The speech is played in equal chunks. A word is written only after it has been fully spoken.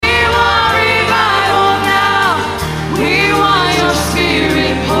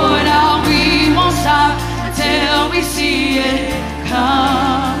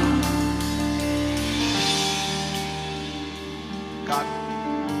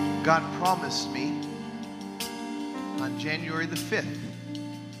God promised me on January the 5th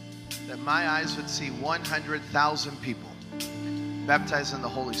that my eyes would see 100,000 people baptized in the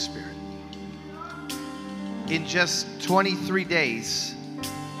Holy Spirit. In just 23 days,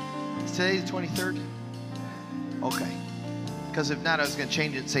 is today the 23rd? Okay. Because if not, I was going to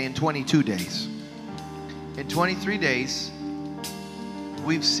change it and say in 22 days. In 23 days,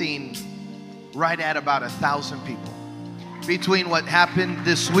 we've seen right at about 1,000 people. Between what happened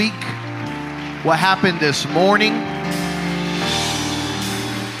this week, what happened this morning,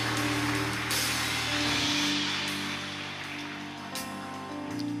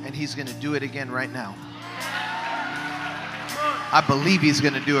 and He's going to do it again right now. I believe He's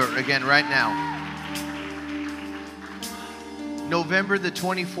going to do it again right now. November the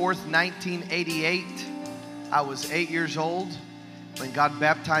 24th, 1988, I was 8 years old when God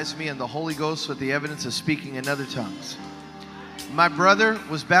baptized me in the Holy Ghost with the evidence of speaking in other tongues. My brother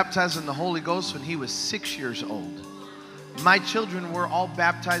was baptized in the Holy Ghost when he was 6 years old. My children were all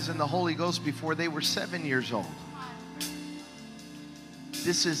baptized in the Holy Ghost before they were 7 years old.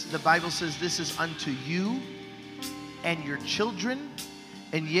 The Bible says, this is unto you and your children,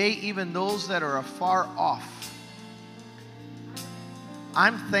 and yea, even those that are afar off.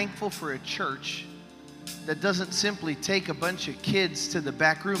 I'm thankful for a church that doesn't simply take a bunch of kids to the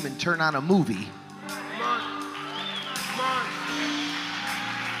back room and turn on a movie.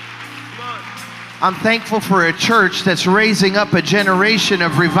 I'm thankful for a church that's raising up a generation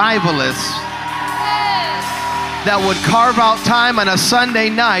of revivalists that would carve out time on a Sunday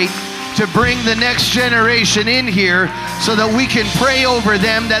night to bring the next generation in here so that we can pray over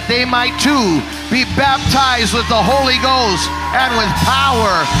them that they might too be baptized with the Holy Ghost and with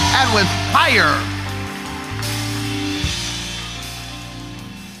power and with fire.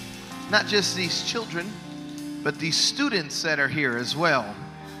 Not just these children, but these students that are here as well.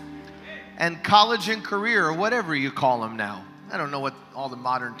 And college and career, or whatever you call them now. I don't know what all the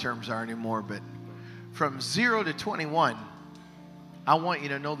modern terms are anymore, but from 0 to 21, I want you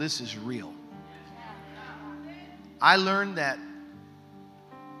to know this is real. I learned that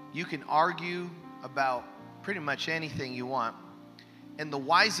you can argue about pretty much anything you want, and the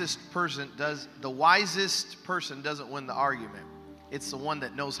wisest person doesn't win the argument. It's the one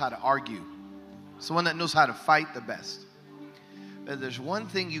that knows how to argue. It's the one that knows how to fight the best. But there's one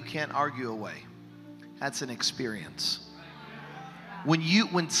thing you can't argue away. That's an experience.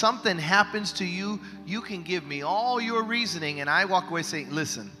 When something happens to you, you can give me all your reasoning, and I walk away saying,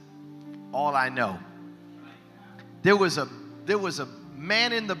 listen, all I know. There was a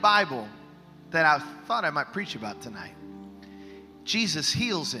man in the Bible that I thought I might preach about tonight. Jesus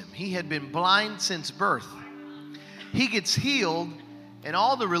heals him. He had been blind since birth. He gets healed, and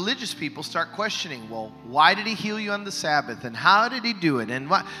all the religious people start questioning, well, why did He heal you on the Sabbath? And how did He do it? And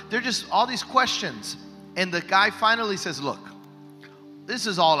what? They're just all these questions. And the guy finally says, look, this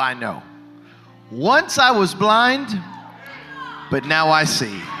is all I know. Once I was blind, but now I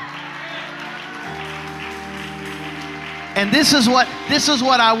see. And this is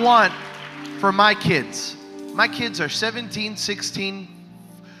what I want for my kids. My kids are 17, 16.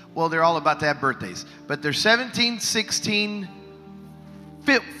 Well, they're all about to have birthdays. But they're 17, 16,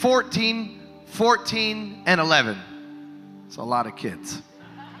 14, and 11. It's a lot of kids.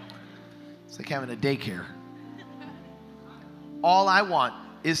 It's like having a daycare. All I want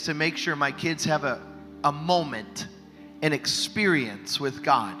is to make sure my kids have a moment, an experience with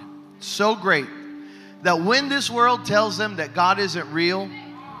God so great that when this world tells them that God isn't real,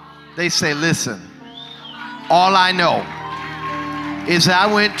 they say, listen, all I know is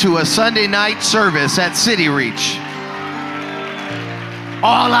I went to a Sunday night service at City Reach.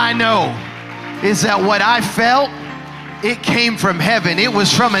 All I know is that what I felt, it came from heaven. It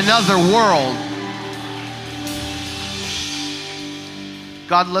was from another world.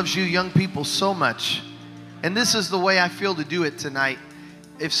 God loves you young people so much. And this is the way I feel to do it tonight.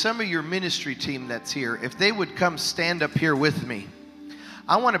 If some of your ministry team that's here, if they would come stand up here with me,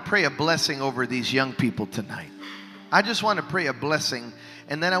 I want to pray a blessing over these young people tonight. I just want to pray a blessing,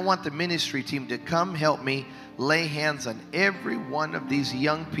 and then I want the ministry team to come help me lay hands on every one of these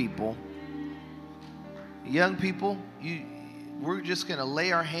young people. Young people, we're just going to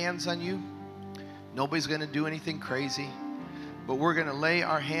lay our hands on you. Nobody's going to do anything crazy, but we're going to lay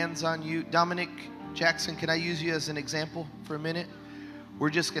our hands on you. Dominic Jackson, can I use you as an example for a minute? We're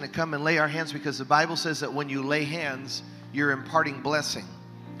just going to come and lay our hands because the Bible says that when you lay hands, you're imparting blessing.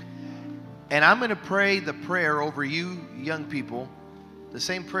 And I'm going to pray the prayer over you young people, the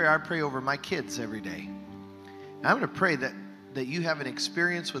same prayer I pray over my kids every day. And I'm going to pray that you have an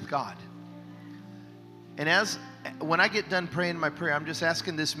experience with God. And as when I get done praying my prayer, I'm just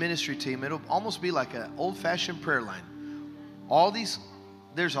asking this ministry team. It'll almost be like an old-fashioned prayer line.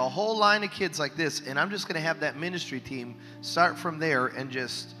 There's a whole line of kids like this, and I'm just going to have that ministry team start from there and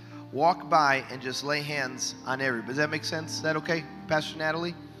just walk by and just lay hands on everybody. Does that make sense? Is that okay, Pastor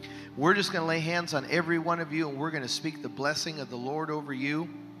Natalie? We're just going to lay hands on every one of you, and we're going to speak the blessing of the Lord over you.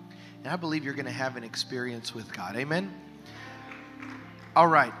 And I believe you're going to have an experience with God. Amen? All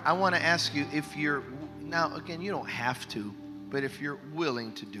right. I want to ask you if you're, now again, you don't have to, but if you're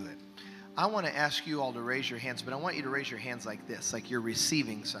willing to do it. I want to ask you all to raise your hands, but I want you to raise your hands like this, like you're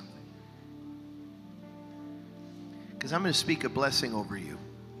receiving something. Because I'm going to speak a blessing over you.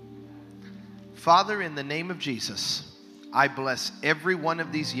 Father, in the name of Jesus, I bless every one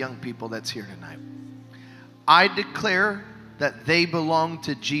of these young people that's here tonight. I declare that they belong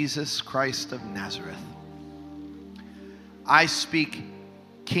to Jesus Christ of Nazareth. I speak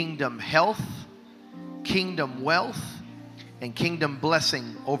kingdom health, kingdom wealth, and kingdom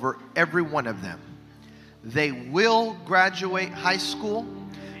blessing over every one of them. They will graduate high school.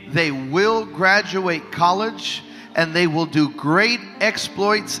 They will graduate college. And they will do great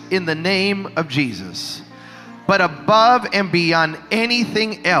exploits in the name of Jesus. But above and beyond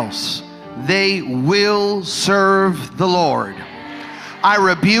anything else, they will serve the Lord. I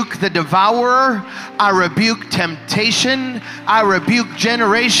rebuke the devourer. I rebuke temptation. I rebuke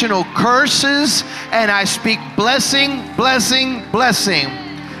generational curses. And I speak blessing, blessing, blessing.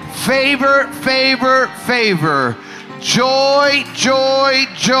 Favor, favor, favor. Joy, joy,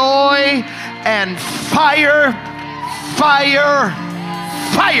 joy. And fire, fire,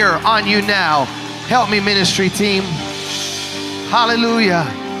 fire on you now. Help me, ministry team. Hallelujah.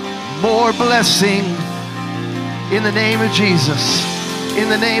 More blessing in the name of Jesus. In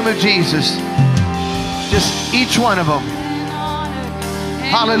the name of Jesus. Just each one of them.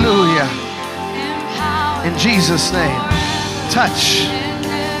 Hallelujah. In Jesus' name. Touch.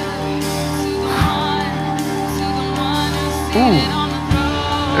 Ooh.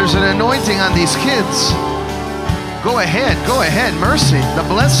 There's an anointing on these kids. Go ahead, go ahead. Mercy, the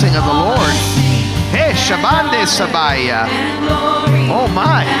blessing of the Lord. Hey, Shabande Sabaya. Oh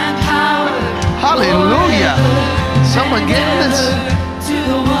my. Hallelujah. Someone getting this?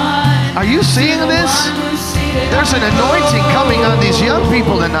 Are you seeing this? There's an anointing coming on these young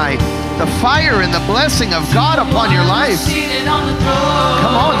people tonight. The fire and the blessing of God upon your life.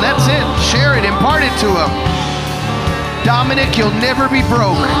 Come on, that's it. Share it, impart it to them. Dominic, you'll never be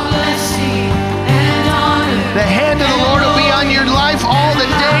broke. The hand of the Lord will be on your life all the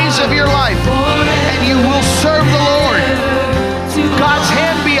days of your life. And you will serve the Lord. God's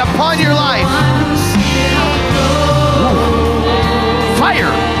hand be upon your life. Ooh.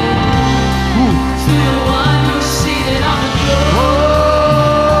 Fire. Ooh.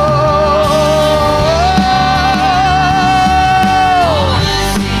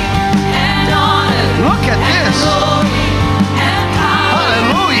 Look at this.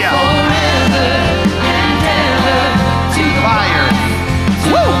 Hallelujah. Fire.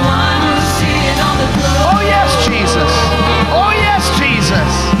 Woo. Oh yes, Jesus. Oh yes,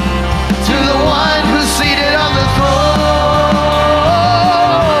 Jesus. To the one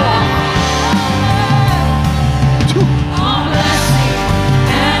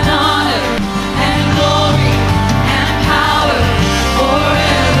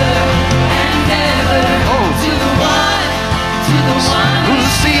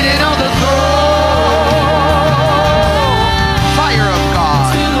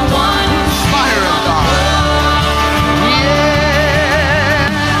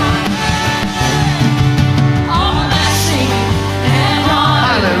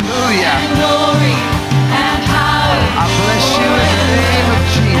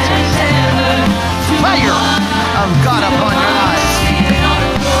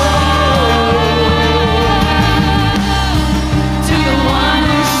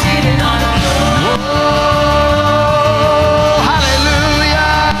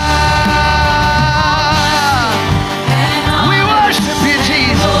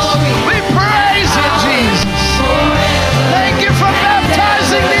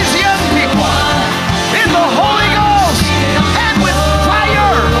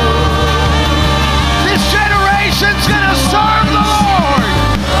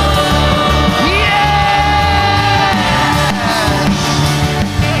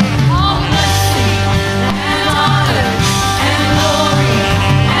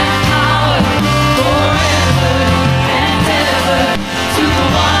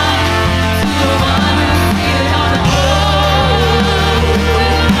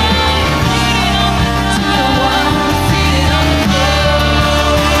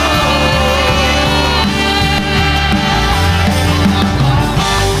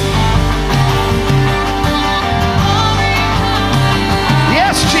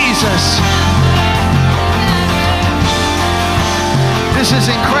is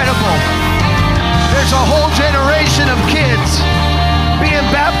incredible. There's a whole generation of kids being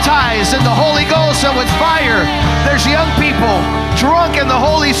baptized in the Holy Ghost and with fire. There's young people drunk in the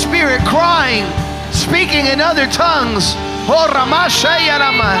Holy Spirit, crying, speaking in other tongues. Oh, Ramashaya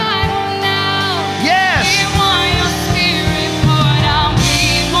Rama. Yes.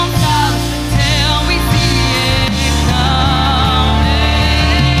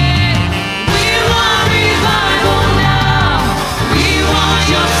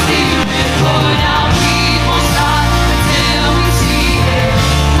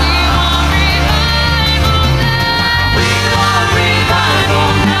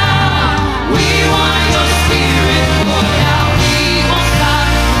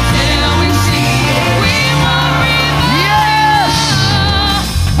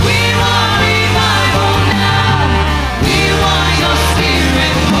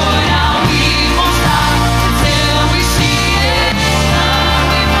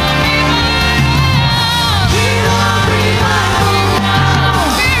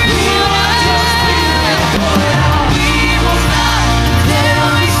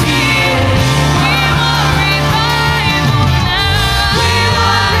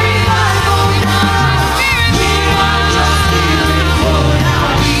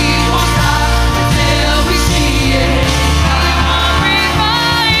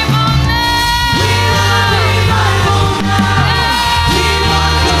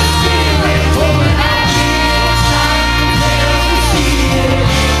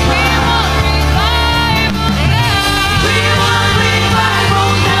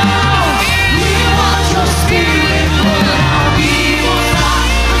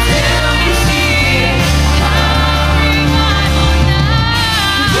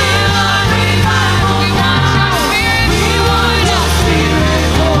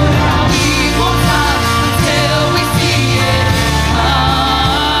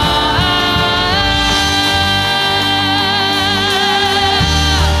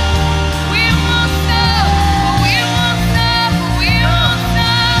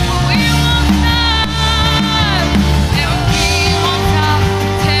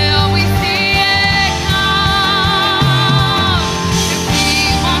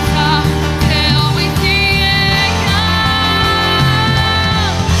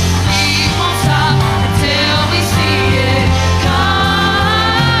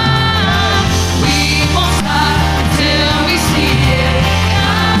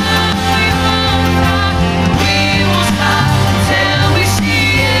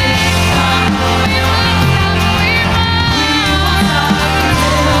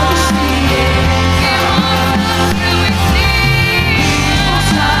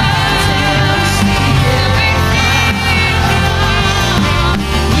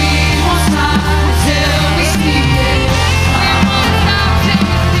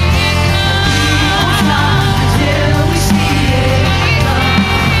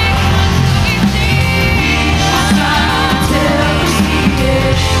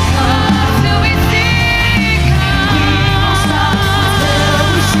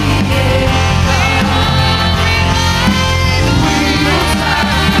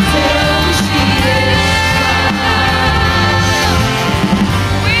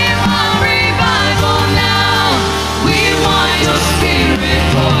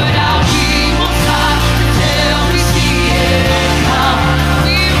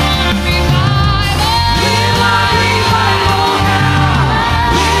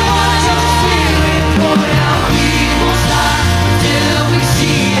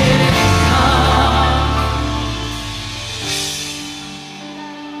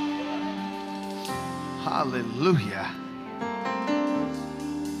 Hallelujah.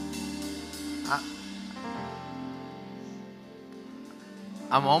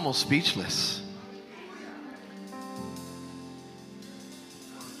 I'm almost speechless.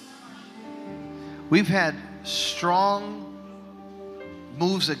 We've had strong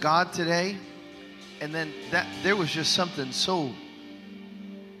moves of God today, and then there was just something so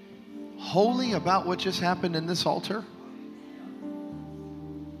holy about what just happened in this altar.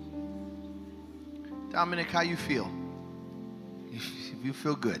 Dominic, how you feel? You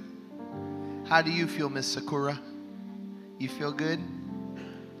feel good. How do you feel, Miss Sakura? You feel good?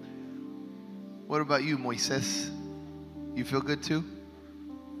 What about you, Moises? You feel good too?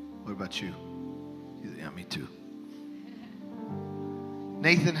 What about you? Yeah, me too.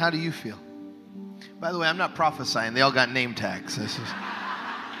 Nathan, how do you feel? By the way, I'm not prophesying. They all got name tags.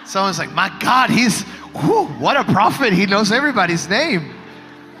 Someone's like, my God, what a prophet. He knows everybody's name.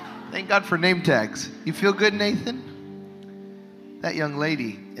 Thank God for name tags. You feel good, Nathan? That young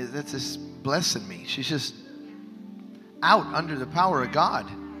lady, that's just blessing me. She's just out under the power of God.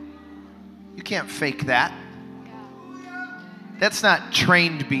 You can't fake that. That's not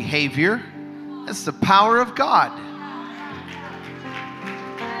trained behavior. That's the power of God.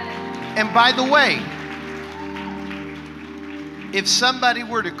 And by the way, if somebody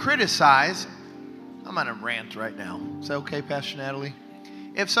were to criticize, I'm on a rant right now. Is that okay, Pastor Natalie?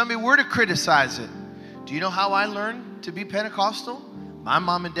 If somebody were to criticize it, do you know how I learned to be Pentecostal? My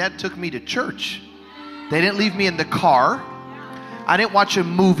mom and dad took me to church. They didn't leave me in the car. I didn't watch a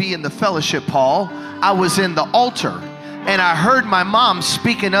movie in the fellowship hall. I was in the altar. And I heard my mom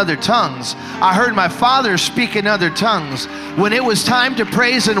speak in other tongues. I heard my father speak in other tongues. When it was time to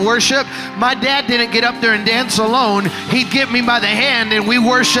praise and worship, my dad didn't get up there and dance alone. He'd get me by the hand and we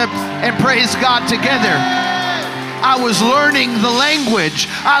worshiped and praised God together. I was learning the language.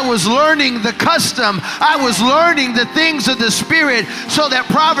 I was learning the custom. I was learning the things of the Spirit so that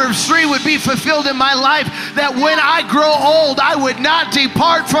Proverbs 3 would be fulfilled in my life, that when I grow old, I would not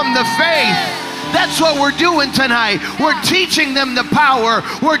depart from the faith. That's what we're doing tonight. We're teaching them the power.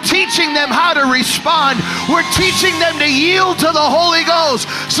 We're teaching them how to respond. We're teaching them to yield to the Holy Ghost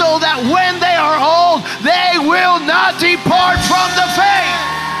so that when they are old, they will not depart from the faith.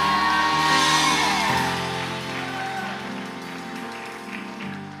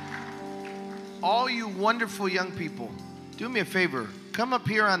 All you wonderful young people, do me a favor. Come up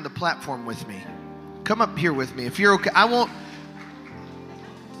here on the platform with me. Come up here with me. If you're okay, I won't.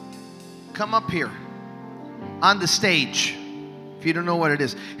 Come up here on the stage. If you don't know what it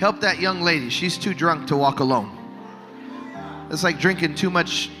is, help that young lady. She's too drunk to walk alone. It's like drinking too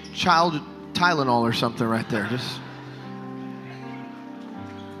much Tylenol or something right there. Just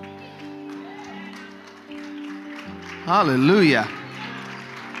hallelujah.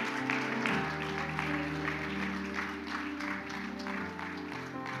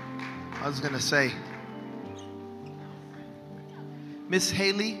 I was going to say, Miss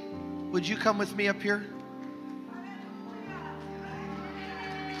Haley, would you come with me up here?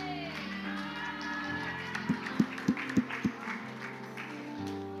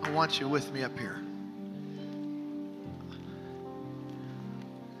 I want you with me up here.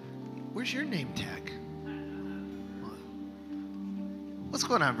 Where's your name tag? What's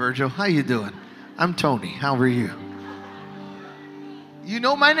going on, Virgil? How you doing? I'm Tony. How are you? You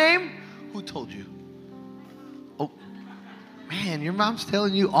know my name? Who told you? Oh, man, your mom's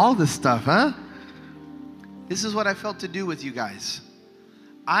telling you all this stuff, huh? This is what I felt to do with you guys.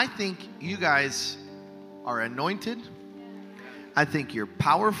 I think you guys are anointed. I think you're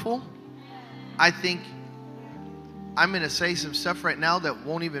powerful. I think I'm going to say some stuff right now that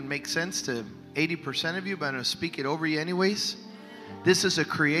won't even make sense to 80% of you, but I'm going to speak it over you anyways. This is a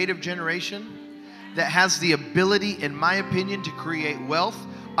creative generation that has the ability, in my opinion, to create wealth,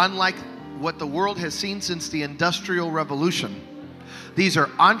 unlike what the world has seen since the Industrial Revolution. These are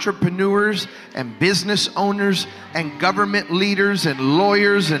entrepreneurs and business owners and government leaders and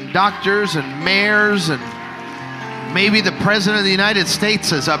lawyers and doctors and mayors, and maybe the President of the United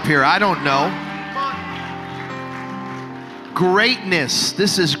States is up here. I don't know. Greatness.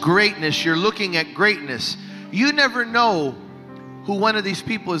 This is greatness. You're looking at greatness. You never know who one of these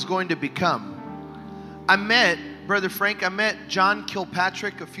people is going to become. Brother Frank, I met John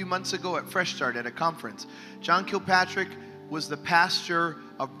Kilpatrick a few months ago at Fresh Start at a conference. John Kilpatrick was the pastor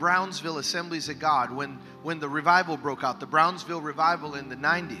of Brownsville Assemblies of God when the revival broke out, the Brownsville revival in the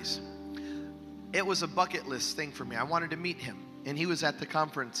 90s. It was a bucket list thing for me. I wanted to meet him, and he was at the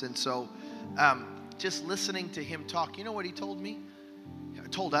conference. And so just listening to him talk, you know what he told me? He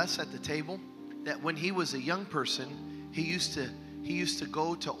told us at the table that when he was a young person, he used to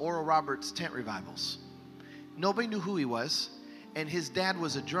go to Oral Roberts tent revivals. Nobody knew who he was, and his dad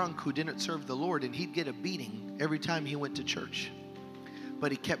was a drunk who didn't serve the Lord, and he'd get a beating every time he went to church.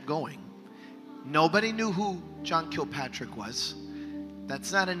 But he kept going. Nobody knew who John Kilpatrick was.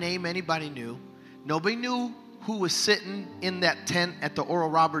 That's not a name anybody knew. Nobody knew who was sitting in that tent at the Oral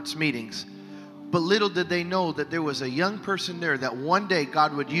Roberts meetings. But little did they know that there was a young person there that one day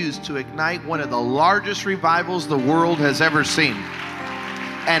God would use to ignite one of the largest revivals the world has ever seen.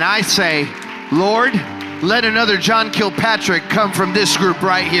 And I say, Lord, let another John Kilpatrick come from this group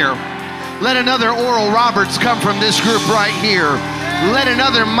right here. Let another Oral Roberts come from this group right here. Let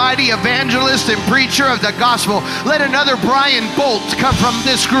another mighty evangelist and preacher of the gospel. Let another Brian Bolt come from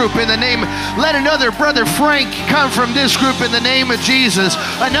this group in the name. Let another Brother Frank come from this group in the name of Jesus.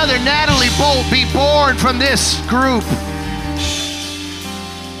 Another Natalie Bolt be born from this group.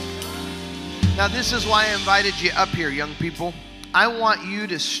 Now, this is why I invited you up here, young people. I want you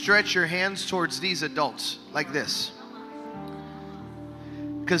to stretch your hands towards these adults like this.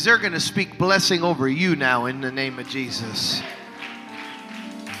 because they're going to speak blessing over you now in the name of Jesus.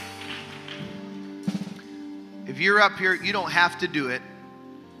 If you're up here, you don't have to do it,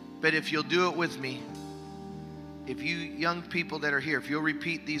 but if you'll do it with me, if you young people that are here, if you'll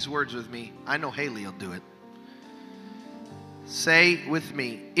repeat these words with me, I know Haley will do it. Say with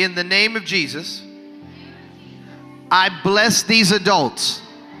me, in the name of Jesus, I bless these adults.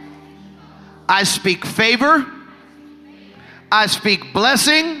 I speak favor, I speak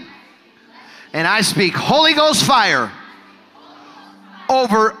blessing, and I speak Holy Ghost fire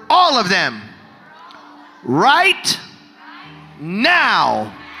over all of them right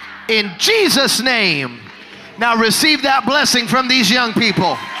now in Jesus' name. Now receive that blessing from these young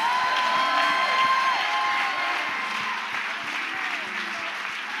people.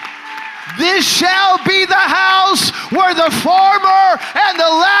 This shall be the house where the former and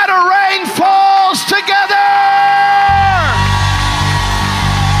the latter rain falls together.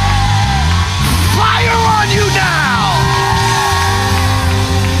 Fire on you now.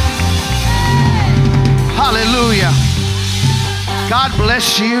 Hallelujah. God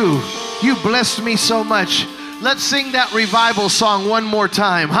bless you. You blessed me so much. Let's sing that revival song one more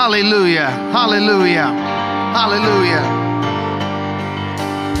time. Hallelujah. Hallelujah. Hallelujah.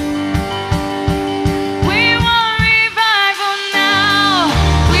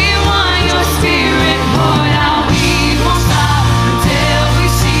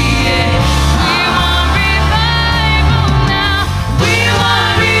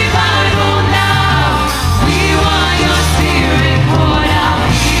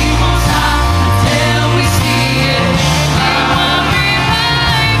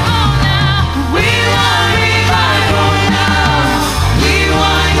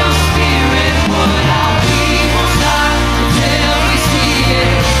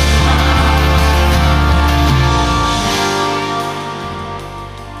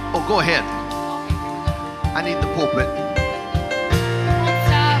 Go ahead. I need the pulpit.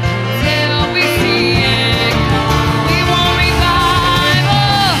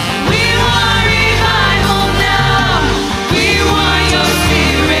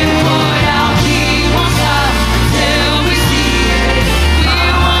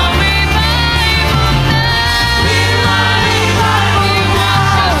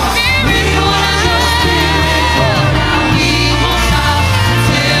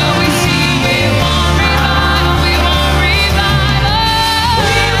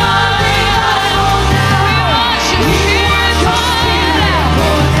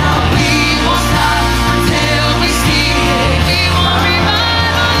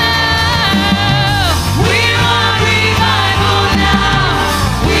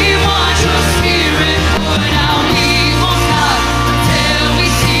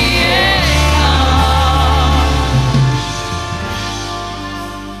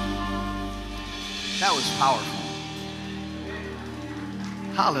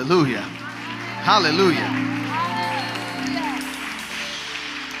 Hallelujah. Hallelujah.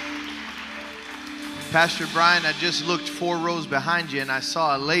 Pastor Brian, I just looked 4 rows behind you and I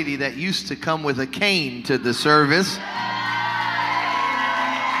saw a lady that used to come with a cane to the service.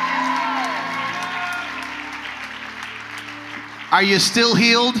 Are you still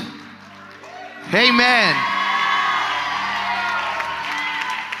healed? Amen.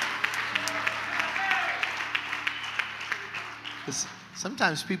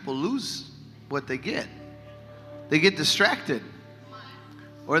 Sometimes people lose what they get. They get distracted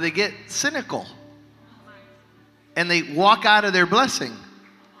or they get cynical and they walk out of their blessing.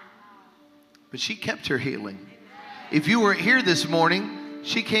 But she kept her healing. If you weren't here this morning,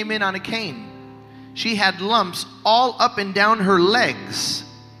 she came in on a cane. She had lumps all up and down her legs.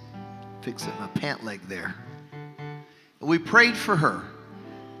 Fixing my pant leg there. We prayed for her.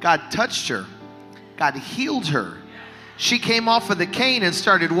 God touched her. God healed her. She came off of the cane and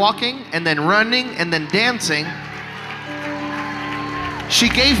started walking and then running and then dancing. She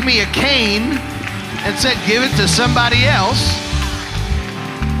gave me a cane and said, give it to somebody else.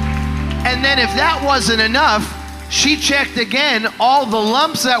 And then if that wasn't enough, she checked again. All the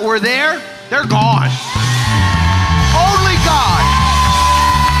lumps that were there, they're gone. Only God.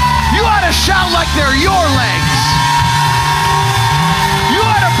 You ought to shout like they're your legs. You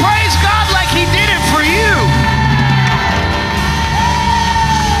ought to praise God like He did it for you.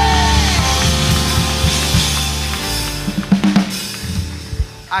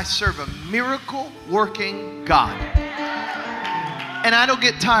 I serve a miracle-working God. And I don't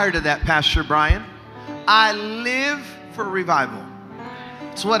get tired of that, Pastor Brian. I live for revival.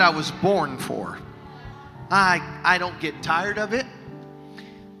 It's what I was born for. I don't get tired of it.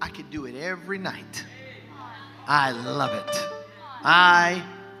 I can do it every night. I love it. I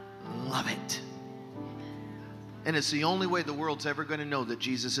love it. And it's the only way the world's ever going to know that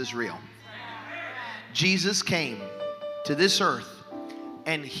Jesus is real. Jesus came to this earth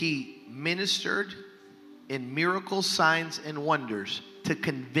and he ministered in miracles, signs, and wonders to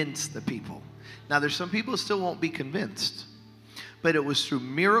convince the people. Now, there's some people who still won't be convinced, but it was through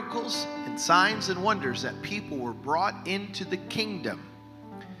miracles and signs and wonders that people were brought into the kingdom.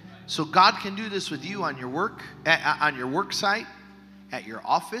 So God can do this with you on your work site, at your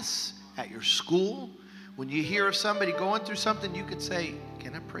office, at your school. When you hear of somebody going through something, you could say,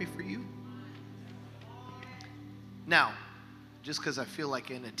 "Can I pray for you?" Now, just because I feel like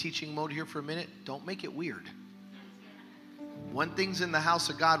in a teaching mode here for a minute, don't make it weird. One thing's in the house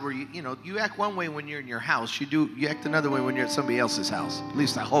of God where you act one way when you're in your house. You act another way when you're at somebody else's house. At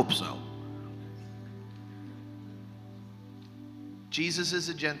least I hope so. Jesus is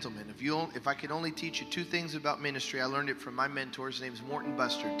a gentleman. If I could only teach you two things about ministry, I learned it from my mentor. His name's Morton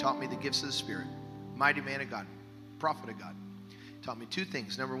Bustard. Taught me the gifts of the Spirit. Mighty man of God. Prophet of God. Taught me two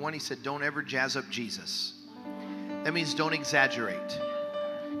things. Number one, he said, don't ever jazz up Jesus. That means don't exaggerate.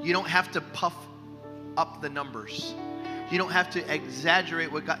 You don't have to puff up the numbers. You don't have to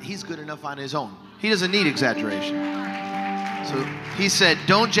exaggerate what God, he's good enough on his own. He doesn't need exaggeration. So he said,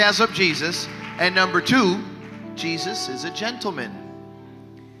 don't jazz up Jesus. And number two, Jesus is a gentleman.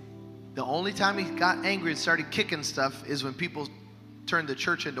 The only time he got angry and started kicking stuff is when people turned the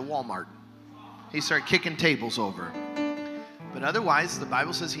church into Walmart. He started kicking tables over. But otherwise, the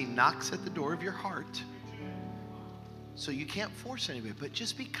Bible says he knocks at the door of your heart. So you can't force anybody, but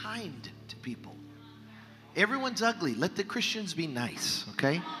just be kind to people. Everyone's ugly. Let the Christians be nice,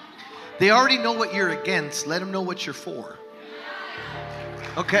 okay? They already know what you're against. Let them know what you're for.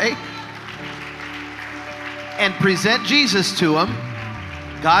 Okay? And present Jesus to them.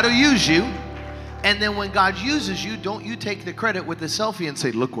 God will use you. And then when God uses you, don't you take the credit with the selfie and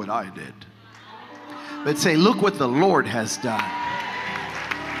say, look what I did. But say, look what the Lord has done.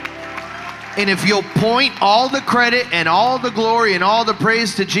 And if you'll point all the credit and all the glory and all the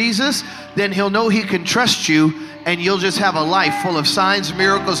praise to Jesus, then he'll know he can trust you, and you'll just have a life full of signs,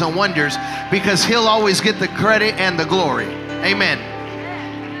 miracles, and wonders, because he'll always get the credit and the glory. Amen.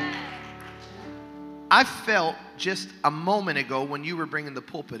 I felt just a moment ago when you were bringing the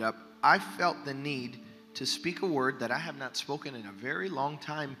pulpit up, I felt the need to speak a word that I have not spoken in a very long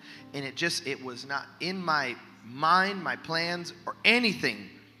time, and it was not in my mind, my plans, or anything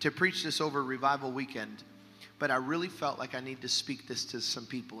to preach this over Revival Weekend. But I really felt like I need to speak this to some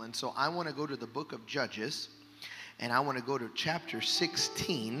people. And so I want to go to the book of Judges, and I want to go to chapter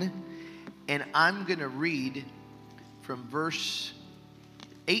 16, and I'm going to read from verse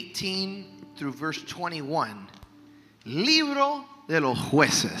 18 through verse 21. Libro de los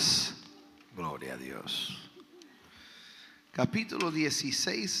Jueces. Gloria a Dios. Capítulo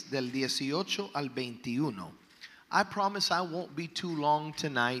 16 del 18 al 21. I promise I won't be too long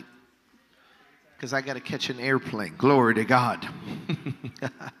tonight, because I got to catch an airplane. Glory to God.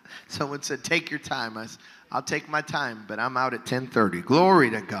 Someone said, take your time. I'll take my time, but I'm out at 10:30. Glory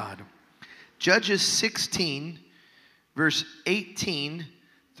to God. Judges 16, verse 18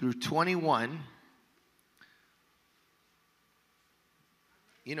 through 21.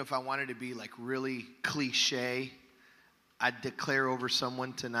 You know, if I wanted to be like really cliche, I'd declare over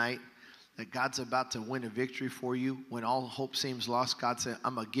someone tonight that God's about to win a victory for you. When all hope seems lost, God said,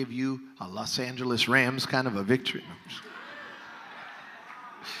 I'm going to give you a Los Angeles Rams kind of a victory.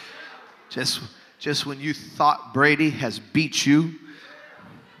 Just when you thought Brady has beat you.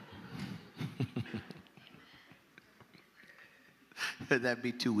 That'd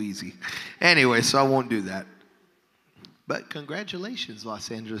be too easy. Anyway, so I won't do that. But congratulations,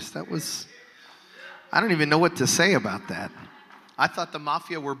 Los Angeles. I don't even know what to say about that. I thought the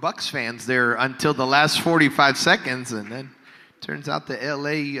Mafia were Bucks fans there until the last 45 seconds, and then turns out the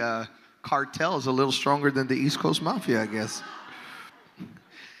LA cartel is a little stronger than the East Coast Mafia, I guess.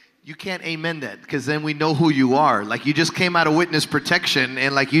 You can't amen that, because then we know who you are. Like, you just came out of witness protection,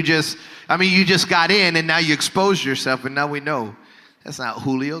 and like you just got in, and now you exposed yourself, and now we know. That's not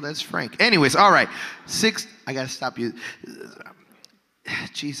Julio, that's Frank. Anyways, all right. I got to stop you.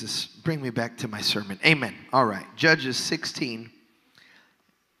 Jesus, bring me back to my sermon. Amen. All right. Judges 16,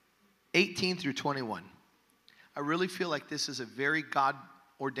 18 through 21. I really feel like this is a very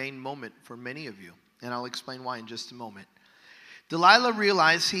God-ordained moment for many of you, and I'll explain why in just a moment. Delilah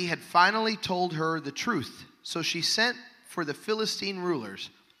realized he had finally told her the truth, so she sent for the Philistine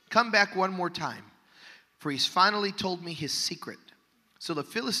rulers. Come back one more time, for he's finally told me his secret. So the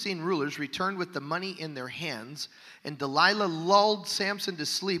Philistine rulers returned with the money in their hands, and Delilah lulled Samson to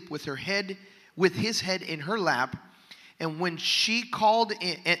sleep with his head in her lap, And when she called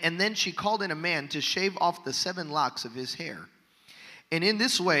in, and then she called in a man to shave off the 7 locks of his hair. And in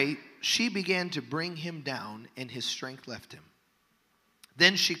this way, she began to bring him down, and his strength left him.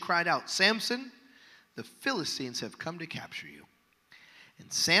 Then she cried out, Samson, the Philistines have come to capture you.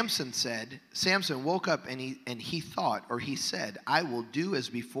 And Samson woke up and he said, I will do as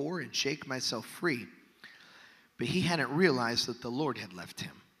before and shake myself free. But he hadn't realized that the Lord had left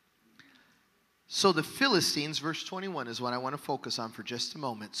him. So the Philistines, verse 21 is what I want to focus on for just a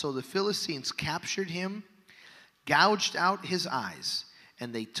moment. So the Philistines captured him, gouged out his eyes,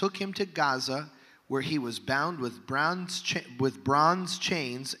 and they took him to Gaza, where he was bound with bronze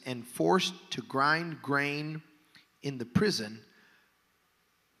chains and forced to grind grain in the prison.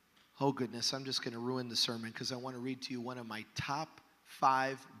 Oh goodness, I'm just going to ruin the sermon because I want to read to you one of my top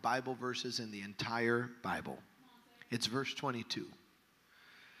 5 Bible verses in the entire Bible. It's verse 22.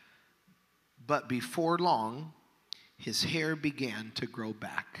 But before long, his hair began to grow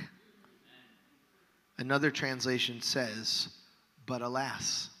back. Another translation says, but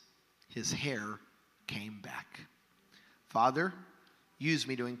alas, his hair came back. Father, use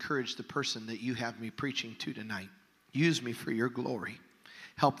me to encourage the person that you have me preaching to tonight. Use me for your glory.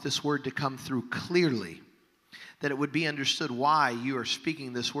 Help this word to come through clearly, that it would be understood why you are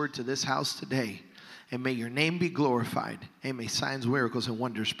speaking this word to this house today. And may your name be glorified. And may signs, miracles, and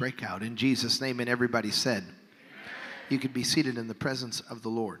wonders break out. In Jesus' name, and everybody said, amen. You could be seated in the presence of the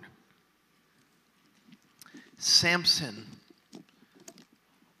Lord. Samson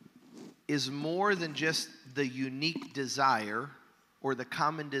is more than just the unique desire or the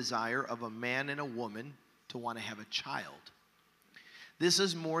common desire of a man and a woman to want to have a child. This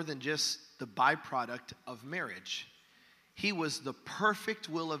is more than just the byproduct of marriage. He was the perfect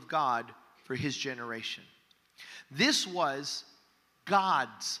will of God for his generation. This was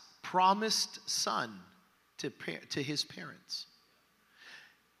God's promised son to his parents.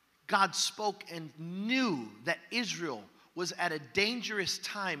 God spoke and knew that Israel was at a dangerous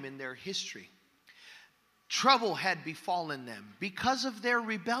time in their history. Trouble had befallen them because of their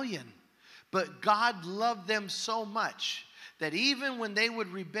rebellion. But God loved them so much that even when they would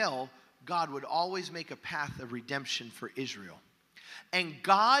rebel, God would always make a path of redemption for Israel. And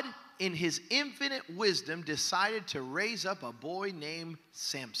God, in his infinite wisdom, decided to raise up a boy named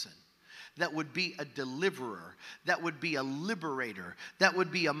Samson that would be a deliverer, that would be a liberator, that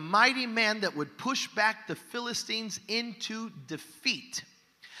would be a mighty man that would push back the Philistines into defeat.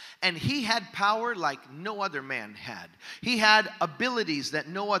 And he had power like no other man had. He had abilities that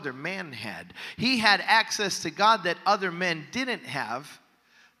no other man had. He had access to God that other men didn't have.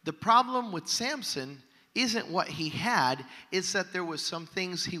 The problem with Samson isn't what he had, it's that there was some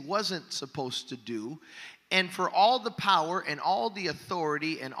things he wasn't supposed to do. And for all the power and all the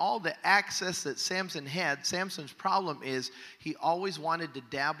authority and all the access that Samson had, Samson's problem is he always wanted to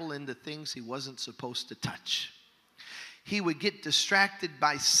dabble in the things he wasn't supposed to touch. He would get distracted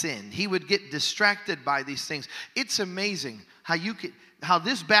by sin. He would get distracted by these things. It's amazing how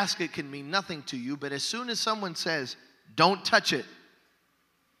this basket can mean nothing to you, but as soon as someone says, don't touch it,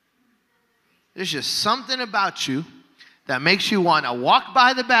 there's just something about you that makes you want to walk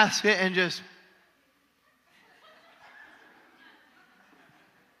by the basket and just...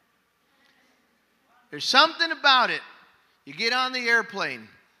 There's something about it. You get on the airplane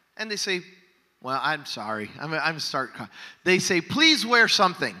and they say, well, I'm sorry. They say, please wear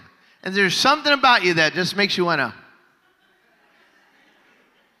something. And there's something about you that just makes you want to...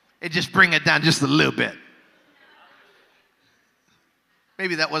 It just bring it down just a little bit.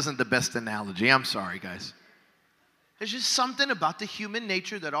 Maybe that wasn't the best analogy. I'm sorry, guys. There's just something about the human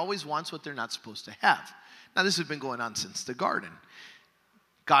nature that always wants what they're not supposed to have. Now, this has been going on since the garden.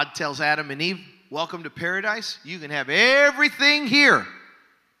 God tells Adam and Eve, welcome to paradise. You can have everything here.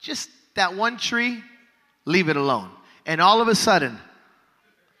 Just that one tree, leave it alone. And all of a sudden,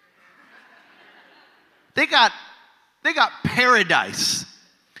 they got paradise.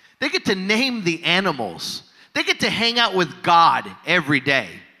 They get to name the animals. They get to hang out with God every day.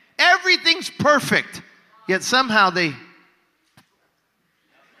 Everything's perfect. Yet somehow they...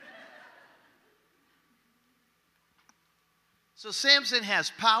 So Samson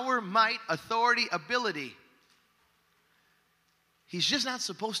has power, might, authority, ability. He's just not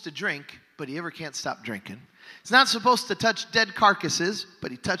supposed to drink, but he ever can't stop drinking. He's not supposed to touch dead carcasses,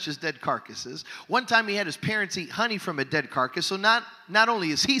 but he touches dead carcasses. One time he had his parents eat honey from a dead carcass, so not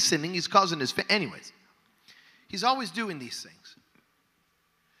only is he sinning, he's causing his... Anyways, he's always doing these things.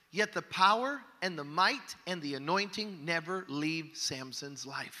 Yet the power and the might and the anointing never leave Samson's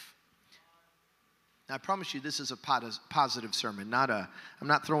life. Now, I promise you this is a positive sermon, I'm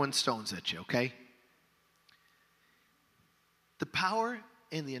not throwing stones at you, okay? The power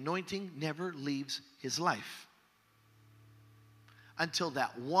and the anointing never leaves his life. Until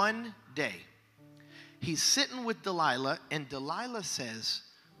that one day, he's sitting with Delilah, and Delilah says,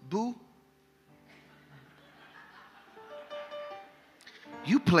 "Boo,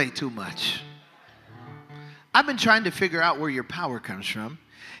 you play too much. I've been trying to figure out where your power comes from,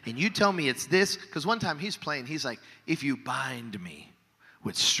 and you tell me it's this." Because one time he's playing, he's like, "If you bind me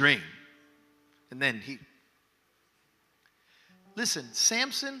with string." And then listen,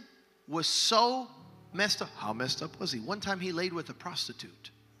 Samson was so messed up. How messed up was he? One time he laid with a prostitute.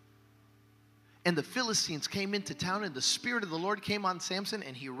 And the Philistines came into town, and the Spirit of the Lord came on Samson,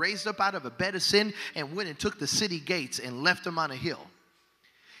 and he raised up out of a bed of sin and went and took the city gates and left them on a hill.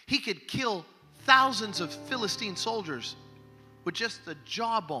 He could kill thousands of Philistine soldiers with just the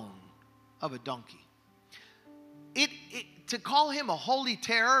jawbone of a donkey. To call him a holy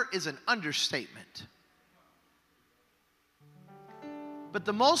terror is an understatement. But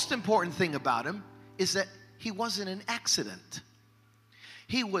the most important thing about him is that he wasn't an accident.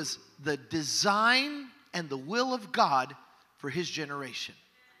 He was the design and the will of God for his generation.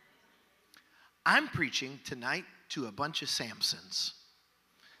 I'm preaching tonight to a bunch of Samsons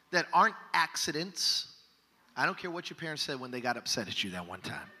that aren't accidents. I don't care what your parents said when they got upset at you that one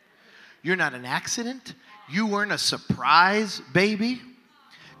time. You're not an accident. You weren't a surprise baby.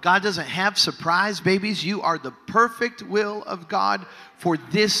 God doesn't have surprise babies. You are the perfect will of God for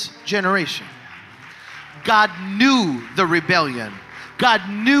this generation. God knew the rebellion. God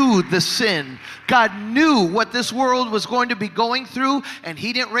knew the sin. God knew what this world was going to be going through, and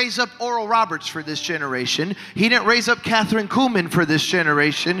he didn't raise up Oral Roberts for this generation. He didn't raise up Catherine Kuhlman for this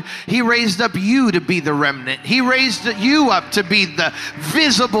generation. He raised up you to be the remnant. He raised you up to be the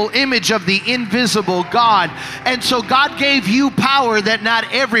visible image of the invisible God. And so God gave you power that not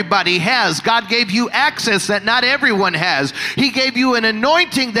everybody has. God gave you access that not everyone has. He gave you an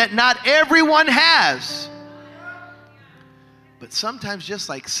anointing that not everyone has. But sometimes, just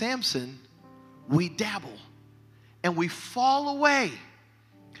like Samson, we dabble and we fall away.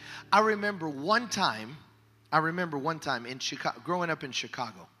 I remember one time in Chicago, growing up in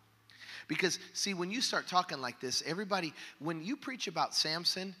Chicago. Because, see, when you start talking like this, everybody, when you preach about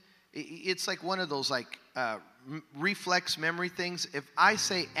Samson, it's like one of those reflex memory things. If I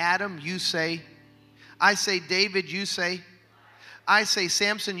say Adam, you say. I say David, you say. I say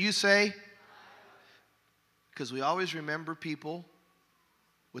Samson, you say. Because we always remember people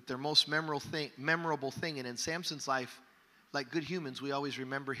with their most memorable thing. And in Samson's life, like good humans, we always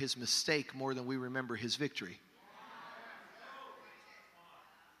remember his mistake more than we remember his victory.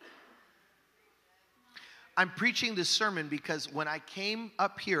 I'm preaching this sermon because when I came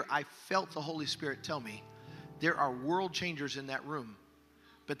up here, I felt the Holy Spirit tell me there are world changers in that room,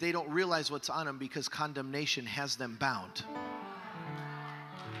 but they don't realize what's on them because condemnation has them bound.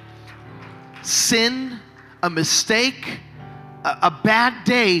 Sin, a mistake, a bad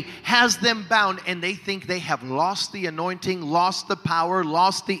day has them bound, and they think they have lost the anointing, lost the power,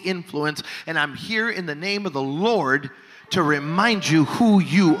 lost the influence. And I'm here in the name of the Lord to remind you who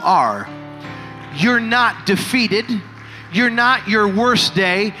you are. You're not defeated. You're not your worst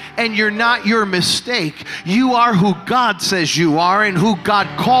day, and you're not your mistake. You are who God says you are and who God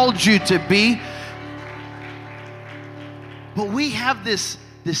called you to be. But we have this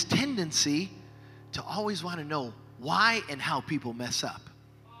tendency to always want to know why and how people mess up.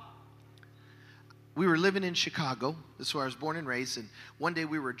 We were living in Chicago. This is where I was born and raised. And one day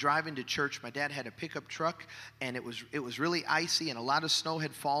we were driving to church. My dad had a pickup truck, and it was really icy, and a lot of snow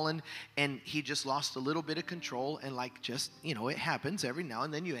had fallen, and he just lost a little bit of control. And it happens every now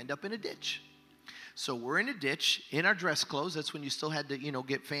and then. You end up in a ditch. So we're in a ditch in our dress clothes. That's when you still had to,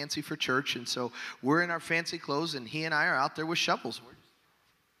 get fancy for church. And so we're in our fancy clothes, and he and I are out there with shovels.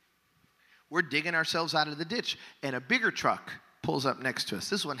 We're digging ourselves out of the ditch, and a bigger truck pulls up next to us.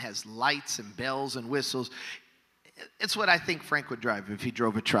 This one has lights and bells and whistles. It's what I think Frank would drive if he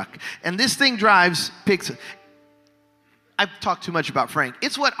drove a truck. And this thing I've talked too much about Frank.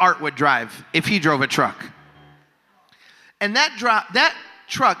 It's what Art would drive if he drove a truck. And that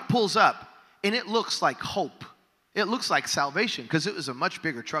truck pulls up, and it looks like hope. It looks like salvation because it was a much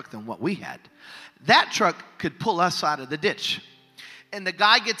bigger truck than what we had. That truck could pull us out of the ditch. And the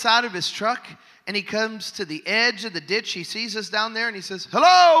guy gets out of his truck, and he comes to the edge of the ditch. He sees us down there, and he says,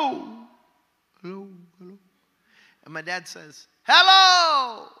 "Hello." Hello, hello. And my dad says,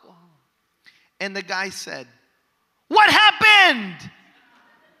 "Hello." And the guy said, "What happened?"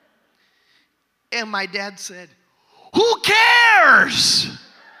 And my dad said, "Who cares?"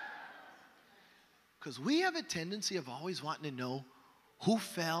 Because we have a tendency of always wanting to know who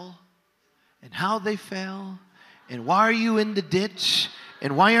fell and how they fell And why are you in the ditch?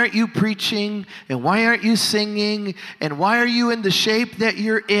 And why aren't you preaching? And why aren't you singing? And why are you in the shape that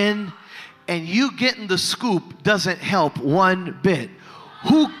you're in? And you getting the scoop doesn't help one bit.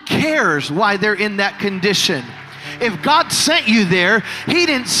 Who cares why they're in that condition? If God sent you there, He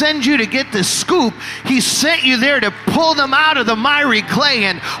didn't send you to get the scoop. He sent you there to pull them out of the miry clay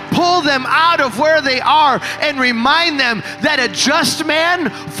and pull them out of where they are and remind them that a just man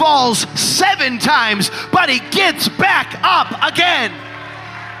falls 7 times, but he gets back up again.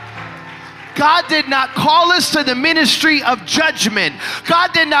 God did not call us to the ministry of judgment.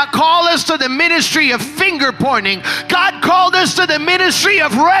 God did not call us to the ministry of finger pointing. God called us to the ministry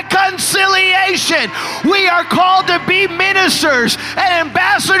of reconciliation. We are called to be ministers and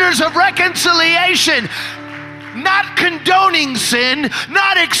ambassadors of reconciliation. Not condoning sin,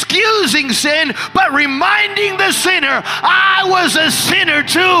 not excusing sin, but reminding the sinner, I was a sinner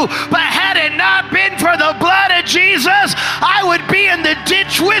too, but had it not been for the blood of Jesus, I would be in the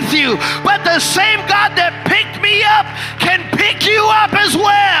ditch with you. But the same God that picked me up can pick you up as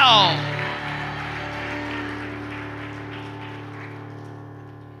well.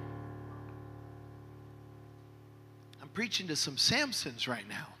 I'm preaching to some Samsons right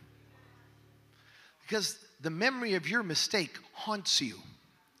now, because the memory of your mistake haunts you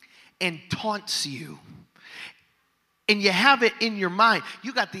and taunts you. And you have it in your mind.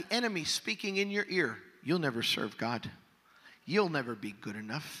 You got the enemy speaking in your ear. You'll never serve God. You'll never be good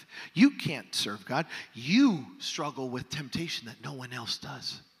enough. You can't serve God. You struggle with temptation that no one else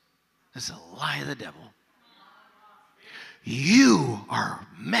does. That's a lie of the devil. You are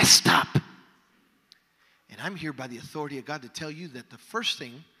messed up. And I'm here by the authority of God to tell you that the first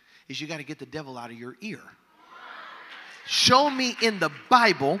thing is you got to get the devil out of your ear. Show me in the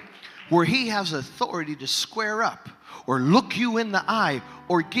Bible where he has authority to square up or look you in the eye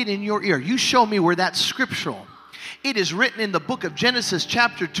or get in your ear. You show me where that's scriptural. It is written in the book of Genesis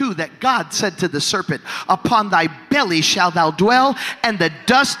chapter 2 that God said to the serpent, upon thy belly shalt thou dwell, and the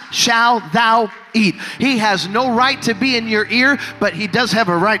dust shalt thou eat. He has no right to be in your ear, but he does have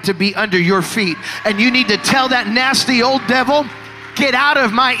a right to be under your feet. And you need to tell that nasty old devil, get out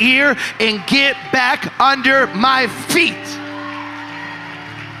of my ear and get back under my feet.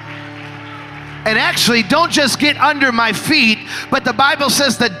 And actually, don't just get under my feet, but the Bible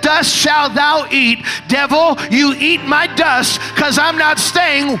says, the dust shalt thou eat. Devil, you eat my dust, because I'm not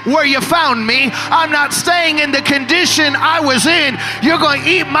staying where you found me. I'm not staying in the condition I was in. You're going to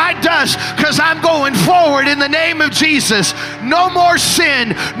eat my dust, because I'm going forward in the name of Jesus. No more sin.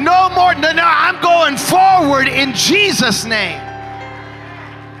 No, I'm going forward in Jesus' name.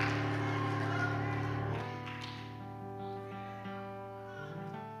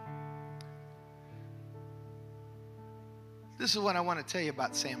 This is what I want to tell you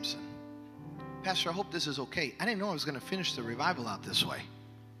about Samson. Pastor, I hope this is okay. I didn't know I was going to finish the revival out this way.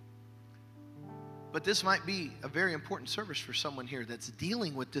 But this might be a very important service for someone here that's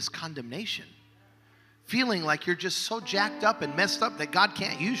dealing with this condemnation. Feeling like you're just so jacked up and messed up that God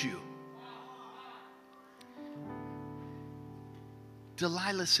can't use you.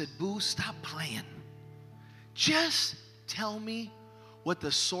 Delilah said, boo, stop playing. Just tell me what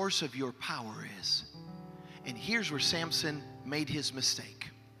the source of your power is. And here's where Samson made his mistake.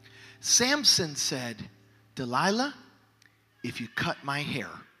 Samson said, Delilah, if you cut my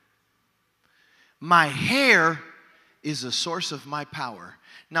hair is the source of my power.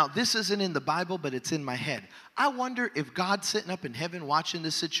 Now, this isn't in the Bible, but it's in my head. I wonder if God sitting up in heaven watching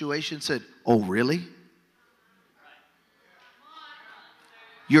this situation said, oh, really?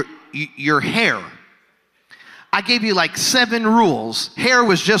 Your hair. I gave you like 7 rules. Hair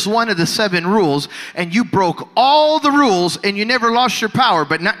was just one of the 7 rules, and you broke all the rules, and you never lost your power,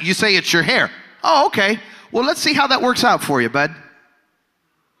 but now you say it's your hair. Oh, okay. Well, let's see how that works out for you, bud.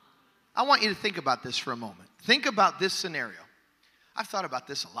 I want you to think about this for a moment. Think about this scenario. I've thought about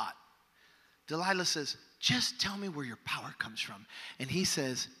this a lot. Delilah says, just tell me where your power comes from. And he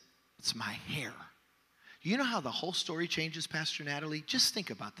says, it's my hair. You know how the whole story changes, Pastor Natalie? Just think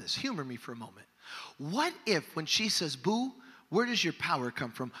about this. Humor me for a moment. What if when she says, boo, where does your power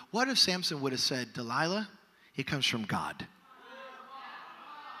come from? What if Samson would have said, Delilah, it comes from God?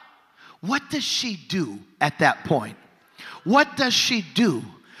 What does she do at that point? What does she do?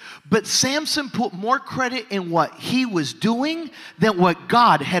 But Samson put more credit in what he was doing than what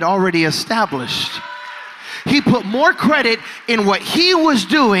God had already established. He put more credit in what he was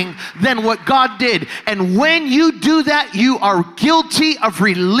doing than what God did. And when you do that, you are guilty of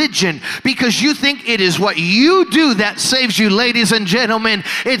religion because you think it is what you do that saves you, ladies and gentlemen.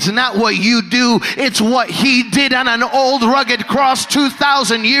 It's not what you do. It's what he did on an old rugged cross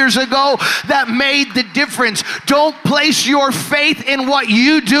 2,000 years ago that made the difference. Don't place your faith in what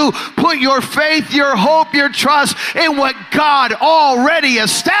you do. Put your faith, your hope, your trust in what God already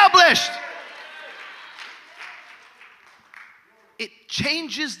established. It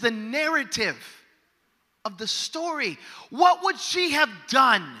changes the narrative of the story. What would she have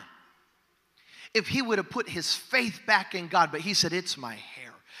done if he would have put his faith back in God? But he said, it's my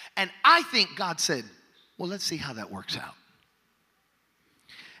hair. And I think God said, well, let's see how that works out.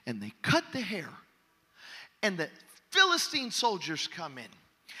 And they cut the hair. And the Philistine soldiers come in.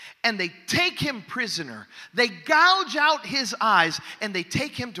 And they take him prisoner. They gouge out his eyes. And they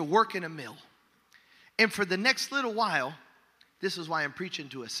take him to work in a mill. And for the next little while, this is why I'm preaching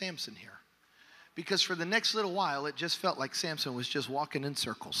to a Samson here. Because for the next little while, it just felt like Samson was just walking in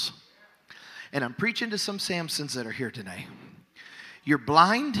circles. And I'm preaching to some Samsons that are here today. You're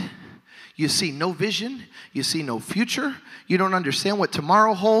blind. You see no vision. You see no future. You don't understand what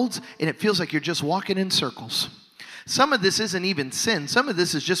tomorrow holds. And it feels like you're just walking in circles. Some of this isn't even sin. Some of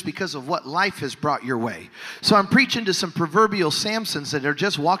this is just because of what life has brought your way. So I'm preaching to some proverbial Samsons that are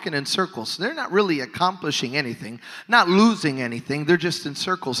just walking in circles. They're not really accomplishing anything, not losing anything. They're just in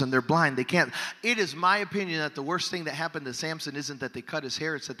circles and they're blind. They can't. It is my opinion that the worst thing that happened to Samson isn't that they cut his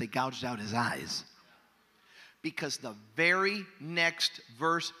hair, it's that they gouged out his eyes. Because the very next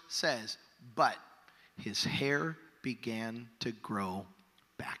verse says, but his hair began to grow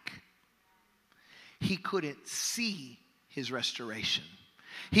back. He couldn't see his restoration.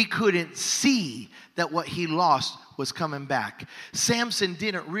 He couldn't see that what he lost was coming back. Samson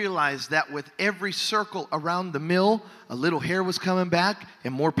didn't realize that with every circle around the mill, a little hair was coming back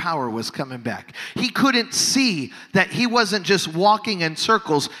and more power was coming back. He couldn't see that he wasn't just walking in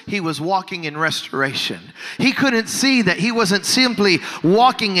circles, he was walking in restoration. He couldn't see that he wasn't simply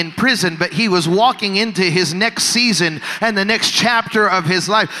walking in prison, but he was walking into his next season and the next chapter of his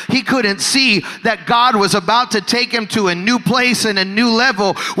life. He couldn't see that God was about to take him to a new place and a new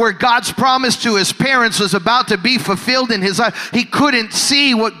level where God's promise to his parents was about to be fulfilled in his life. He couldn't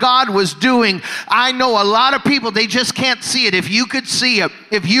see what God was doing. I know a lot of people, they just can't see it. If you could see it,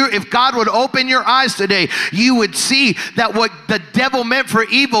 if God would open your eyes today, you would see that what the devil meant for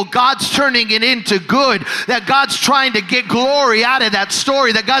evil, God's turning it into good, that God's trying to get glory out of that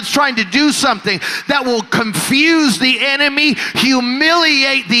story, that God's trying to do something that will confuse the enemy,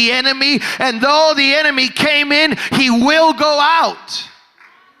 humiliate the enemy, and though the enemy came in, he will go out.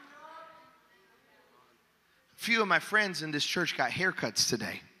 A few of my friends in this church got haircuts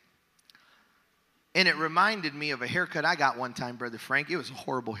today. And it reminded me of a haircut I got one time, Brother Frank. It was a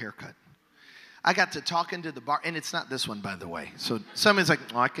horrible haircut. I got to talking to the bar, and it's not this one, by the way. So somebody's like,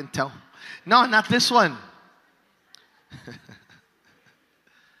 oh, I can tell. No, not this one.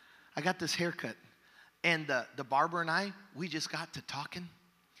 I got this haircut. And the barber and I, we just got to talking.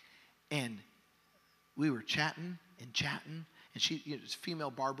 And we were chatting. And she,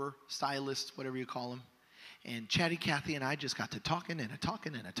 female barber, stylist, whatever you call them. And Chatty Cathy and I just got to talking and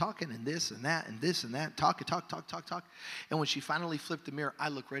this and that and this and that. Talk. And when she finally flipped the mirror, I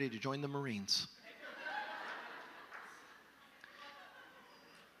looked ready to join the Marines.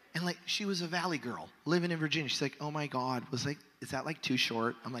 And like, she was a Valley girl living in Virginia. She's like, oh my God. Was like, is that like too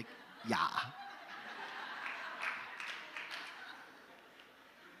short? I'm like, yeah.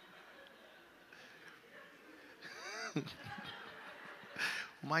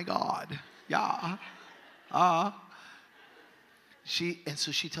 Oh my God. Yeah.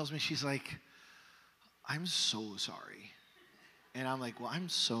 So she tells me, she's like, I'm so sorry. And I'm like, well, I'm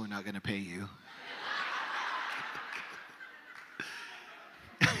so not going to pay you.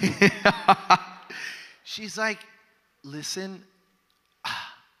 She's like, listen,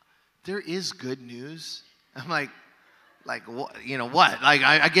 there is good news. I'm like what? You know what? Like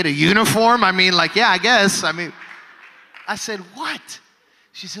I get a uniform? I mean, like, yeah, I guess. I mean, I said, what?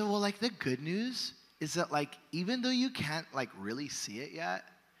 She said, well, like the good news is that like, even though you can't like really see it yet,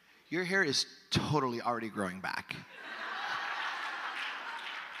 your hair is totally already growing back.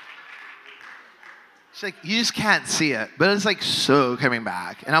 She's like, you just can't see it, but it's like so coming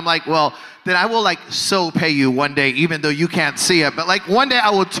back. And I'm like, well, then I will like so pay you one day, even though you can't see it. But like one day I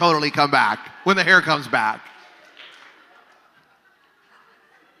will totally come back when the hair comes back.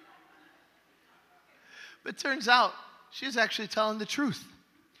 But it turns out she was actually telling the truth.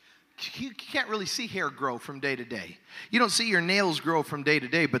 you can't really see hair grow from day to day. You don't see your nails grow from day to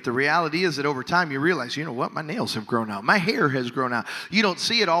day, but the reality is that over time you realize, you know what, my nails have grown out. My hair has grown out. You don't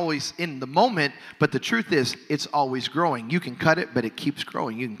see it always in the moment, but the truth is it's always growing. You can cut it, but it keeps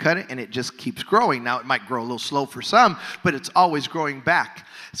growing. You can cut it, and it just keeps growing. Now, it might grow a little slow for some, but it's always growing back.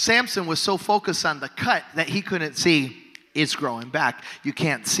 Samson was so focused on the cut that he couldn't see it's growing back. You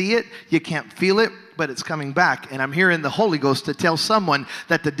can't see it, you can't feel it, but it's coming back. And I'm hearing the Holy Ghost to tell someone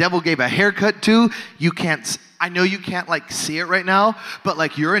that the devil gave a haircut to. You can't, I know you can't like see it right now, but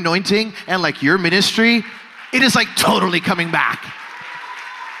like your anointing and like your ministry, it is like totally coming back.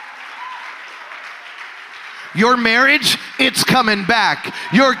 Your marriage, it's coming back.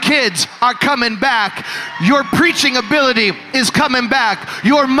 Your kids are coming back. Your preaching ability is coming back.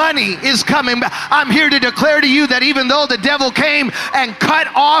 Your money is coming back. I'm here to declare to you that even though the devil came and cut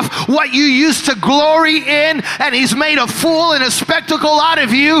off what you used to glory in, and he's made a fool and a spectacle out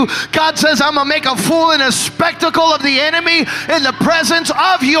of you, God says, I'm going to make a fool and a spectacle of the enemy in the presence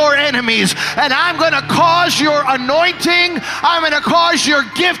of your enemies. And I'm going to cause your anointing, I'm going to cause your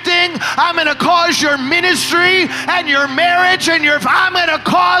gifting, I'm going to cause your ministry and your marriage and I'm going to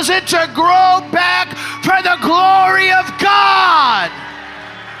cause it to grow back for the glory of God.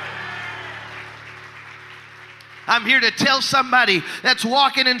 I'm here to tell somebody that's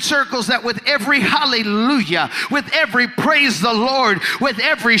walking in circles that with every hallelujah, with every praise the Lord, with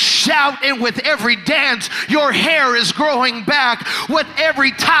every shout and with every dance, your hair is growing back. With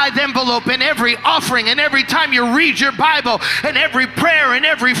every tithe envelope and every offering and every time you read your Bible and every prayer and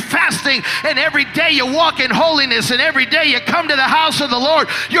every fasting and every day you walk in holiness and every day you come to the house of the Lord,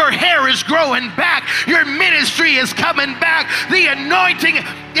 your hair is growing back. Your ministry is coming back. The anointing,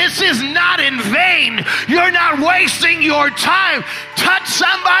 this is not in vain. You're not wasting your time. Touch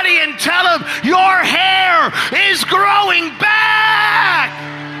somebody and tell them your hair is growing back.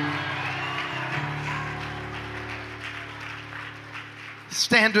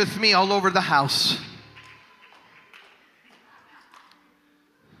 Stand with me all over the house.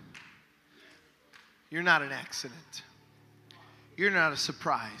 You're not an accident. You're not a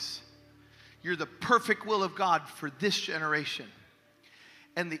surprise. You're the perfect will of God for this generation.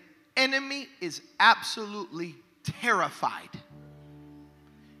 And the enemy is absolutely terrified.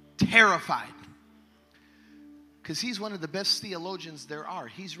 Terrified. Because he's one of the best theologians there are.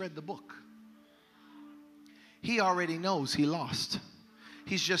 He's read the book. He already knows he lost.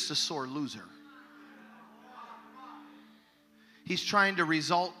 He's just a sore loser. He's trying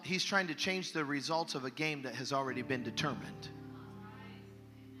to change the results of a game that has already been determined.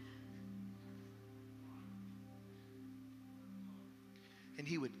 And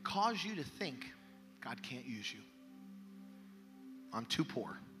he would cause you to think, God can't use you. I'm too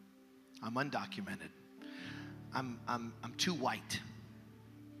poor. I'm undocumented. I'm too white.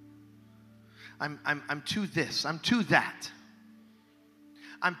 I'm too this. I'm too that.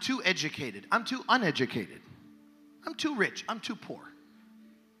 I'm too educated. I'm too uneducated. I'm too rich. I'm too poor.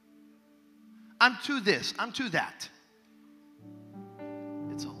 I'm too this. I'm too that.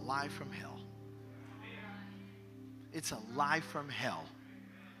 It's a lie from hell. It's a lie from hell.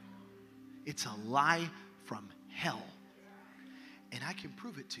 It's a lie from hell. And I can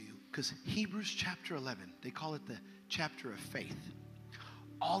prove it to you because Hebrews chapter 11, they call it the chapter of faith.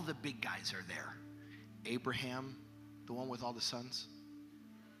 All the big guys are there. Abraham, the one with all the sons.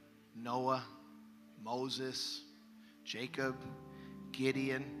 Noah, Moses, Jacob,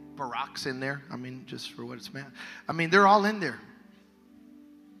 Gideon, Barak's in there. I mean, just for what it's meant. I mean, they're all in there.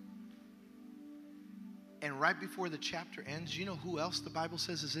 And right before the chapter ends, you know who else the Bible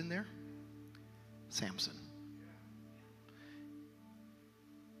says is in there? Samson.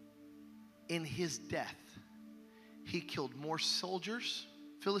 In his death, he killed more soldiers,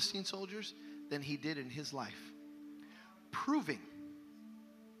 Philistine soldiers, than he did in his life. Proving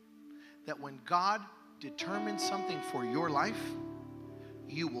that when God determines something for your life,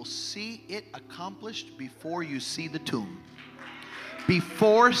 you will see it accomplished before you see the tomb.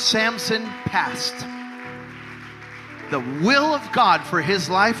 Before Samson passed, the will of God for his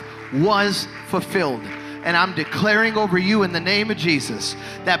life was fulfilled. And I'm declaring over you in the name of Jesus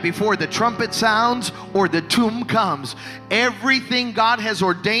that before the trumpet sounds or the tomb comes, everything God has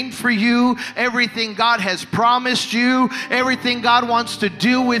ordained for you, everything God has promised you, everything God wants to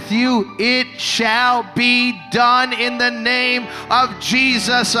do with you, it shall be done in the name of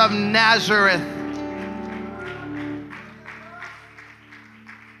Jesus of Nazareth.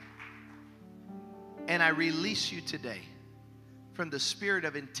 And I release you today from the spirit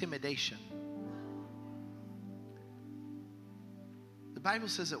of intimidation. The Bible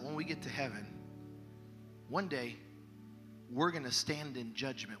says that when we get to heaven, one day we're going to stand in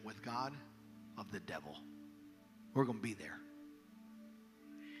judgment with God of the devil. We're going to be there.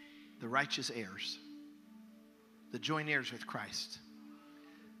 The righteous heirs, the joint heirs with Christ,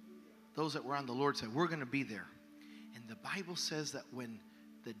 those that were on the Lord's side, we're going to be there. And the Bible says that when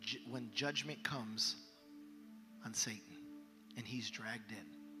judgment comes on Satan and he's dragged in,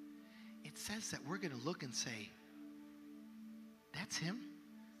 it says that we're going to look and say, that's him?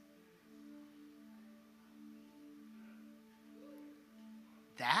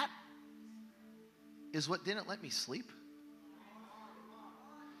 That is what didn't let me sleep?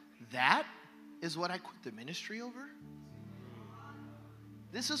 That is what I quit the ministry over?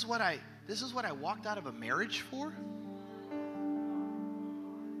 This is what I walked out of a marriage for?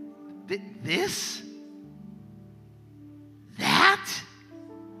 This? That?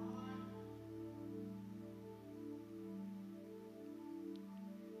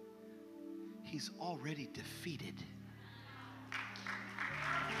 He's already defeated.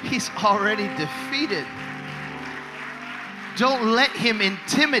 He's already defeated. Don't let him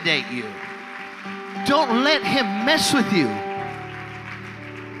intimidate you. Don't let him mess with you.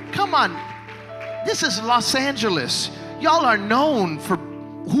 Come on. This is Los Angeles. Y'all are known for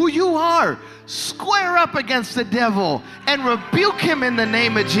who you are. Square up against the devil and rebuke him in the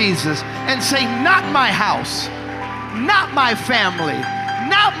name of Jesus and say, not my house, not my family,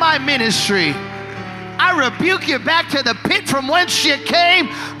 not my ministry. I rebuke you back to the pit from whence you came.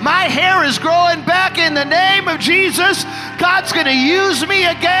 My hair is growing back in the name of Jesus. God's going to use me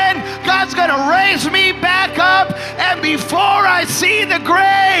again. God's going to raise me back up. And before I see the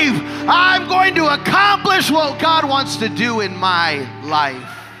grave, I'm going to accomplish what God wants to do in my life.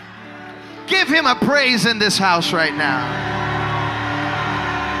 Give him a praise in this house right now.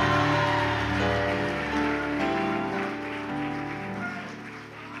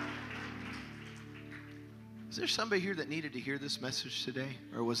 Is there somebody here that needed to hear this message today?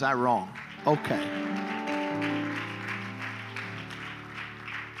 Or was I wrong? Okay.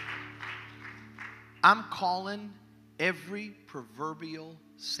 I'm calling every proverbial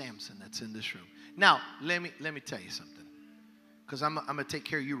Samson that's in this room. Now, let me tell you something. Because I'm going to take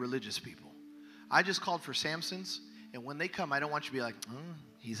care of you religious people. I just called for Samsons. And when they come, I don't want you to be like, oh,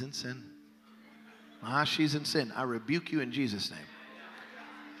 he's in sin. She's in sin. I rebuke you in Jesus' name.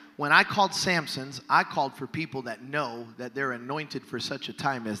 When I called Samsons, I called for people that know that they're anointed for such a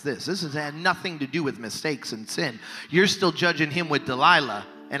time as this. This has had nothing to do with mistakes and sin. You're still judging him with Delilah.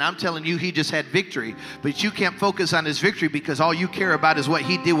 And I'm telling you, he just had victory. But you can't focus on his victory because all you care about is what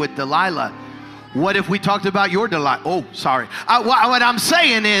he did with Delilah. What if we talked about your Delilah? Oh, sorry. What I'm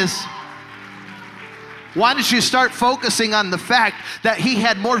saying is, why don't you start focusing on the fact that he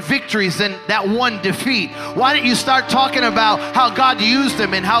had more victories than that one defeat? Why don't you start talking about how God used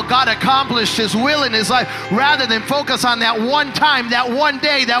him and how God accomplished his will in his life rather than focus on that one time, that one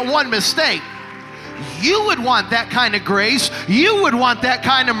day, that one mistake? You would want that kind of grace. You would want that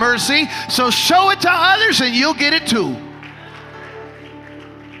kind of mercy. So show it to others and you'll get it too.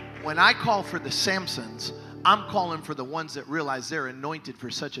 When I call for the Samsons, I'm calling for the ones that realize they're anointed for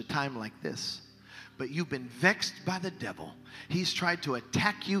such a time like this. But you've been vexed by the devil. He's tried to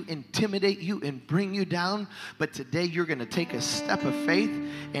attack you, intimidate you, and bring you down. But today you're going to take a step of faith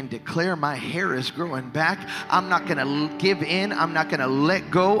and declare, my hair is growing back. I'm not going to give in. I'm not going to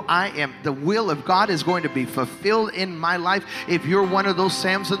let go. The will of God is going to be fulfilled in my life. If you're one of those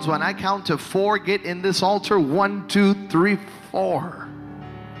Samsons, when I count to 4, get in this altar. 1, 2, 3, 4.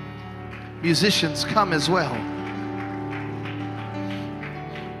 Musicians, come as well.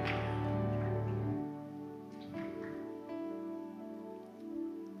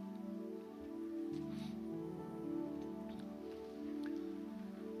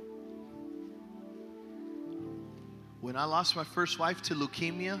 When I lost my first wife to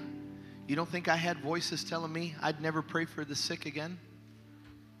leukemia, you don't think I had voices telling me I'd never pray for the sick again?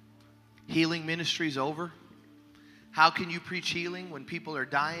 Healing ministry's over. How can you preach healing when people are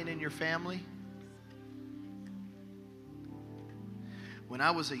dying in your family? When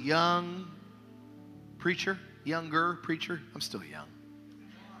I was a younger preacher, I'm still young.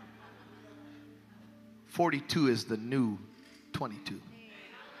 42 is the new 22.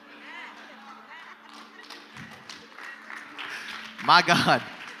 My God.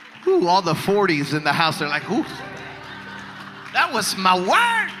 Ooh, all the 40s in the house, they're like, ooh, that was my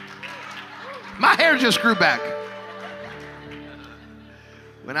word. My hair just grew back.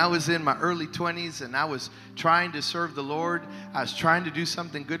 When I was in my early 20s and I was trying to serve the Lord, I was trying to do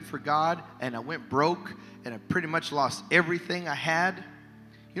something good for God, and I went broke, and I pretty much lost everything I had.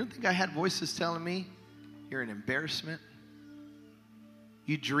 You don't think I had voices telling me, you're an embarrassment?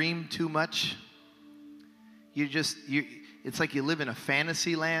 You dream too much? it's like you live in a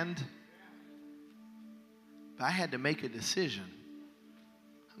fantasy land. But I had to make a decision.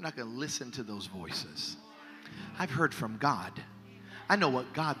 I'm not going to listen to those voices. I've heard from God. I know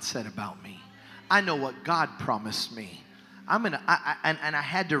what God said about me. I know what God promised me. And I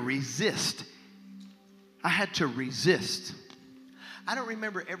had to resist. I had to resist. I don't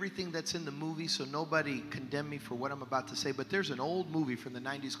remember everything that's in the movie, so nobody condemn me for what I'm about to say, but there's an old movie from the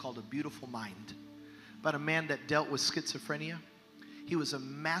 90s called A Beautiful Mind, about a man that dealt with schizophrenia. He was a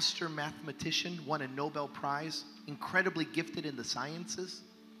master mathematician, won a Nobel Prize, incredibly gifted in the sciences.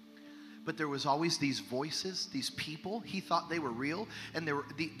 But there was always these voices, these people. He thought they were real. And they were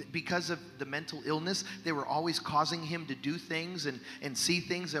because of the mental illness, they were always causing him to do things and see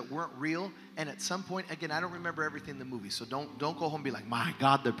things that weren't real. And at some point, again, I don't remember everything in the movie. So don't go home and be like, my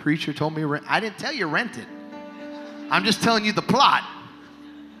God, the preacher told me rent. I didn't tell you rent it. I'm just telling you the plot.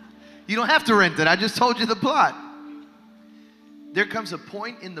 You don't have to rent it. I just told you the plot. There comes a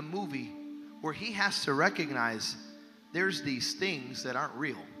point in the movie where he has to recognize there's these things that aren't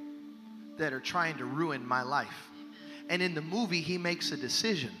real, that are trying to ruin my life. And in the movie, he makes a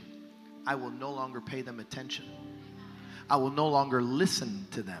decision. I will no longer pay them attention. I will no longer listen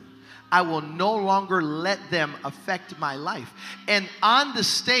to them. I will no longer let them affect my life. And on the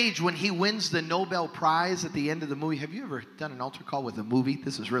stage, when he wins the Nobel Prize at the end of the movie, have you ever done an altar call with a movie?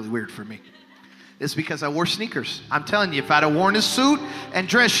 This is really weird for me. It's because I wore sneakers. I'm telling you, if I'd have worn a suit and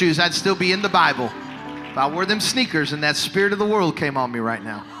dress shoes, I'd still be in the Bible. If I wore them sneakers and that spirit of the world came on me right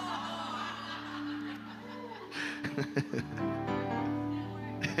now.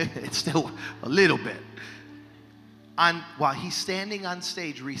 It's still a little bit. While he's standing on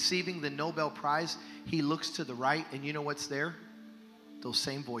stage receiving the Nobel Prize, he looks to the right, and you know what's there? Those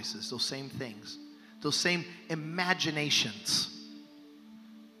same voices, those same things, those same imaginations.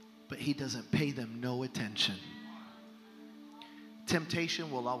 But he doesn't pay them no attention.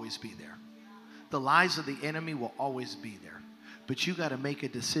 Temptation will always be there. The lies of the enemy will always be there. But you got to make a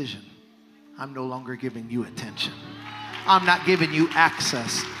decision. I'm no longer giving you attention. I'm not giving you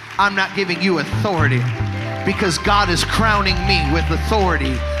access. I'm not giving you authority, because God is crowning me with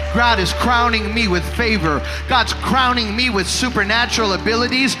authority. God is crowning me with favor. God's crowning me with supernatural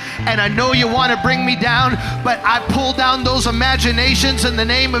abilities. And I know you want to bring me down, but I pull down those imaginations in the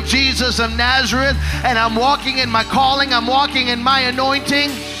name of Jesus of Nazareth. And I'm walking in my calling. I'm walking in my anointing.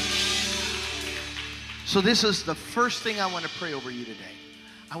 So this is the first thing I want to pray over you today.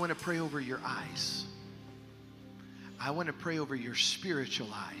 I want to pray over your eyes. I want to pray over your spiritual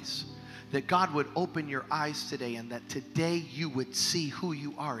eyes. That God would open your eyes today, and that today you would see who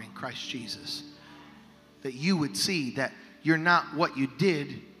you are in Christ Jesus. That you would see that you're not what you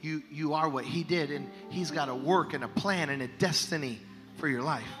did, you are what He did, and He's got a work and a plan and a destiny for your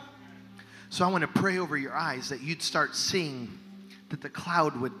life. So I want to pray over your eyes that you'd start seeing that the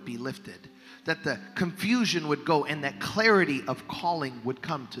cloud would be lifted, that the confusion would go, and that clarity of calling would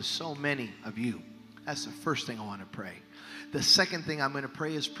come to so many of you. That's the first thing I want to pray. The second thing I'm going to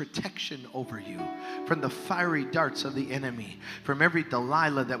pray is protection over you from the fiery darts of the enemy, from every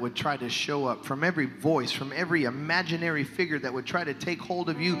Delilah that would try to show up, from every voice, from every imaginary figure that would try to take hold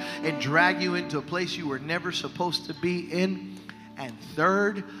of you and drag you into a place you were never supposed to be in. And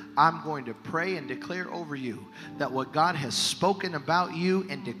third, I'm going to pray and declare over you that what God has spoken about you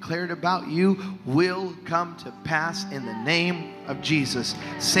and declared about you will come to pass in the name of Jesus.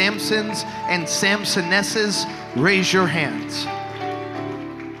 Samsons and Samsonesses, raise your hands.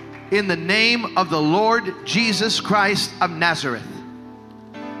 In the name of the Lord Jesus Christ of Nazareth,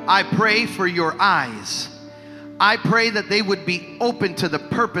 I pray for your eyes. I pray that they would be open to the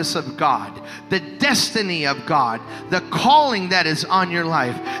purpose of God, the destiny of God, the calling that is on your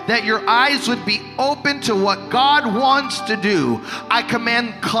life, that your eyes would be open to what God wants to do. I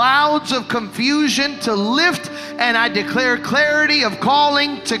command clouds of confusion to lift, and I declare clarity of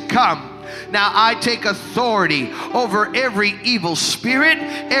calling to come. Now I take authority over every evil spirit,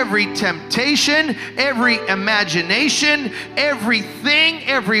 every temptation, every imagination, everything,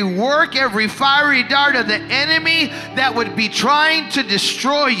 every work, every fiery dart of the enemy that would be trying to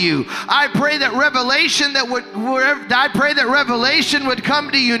destroy you. I pray that revelation would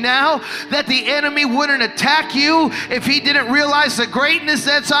come to you now, that the enemy wouldn't attack you if he didn't realize the greatness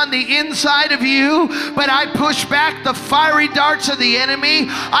that's on the inside of you. But I push back the fiery darts of the enemy.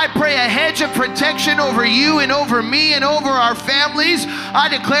 I pray a hedge of protection over you and over me and over our families. I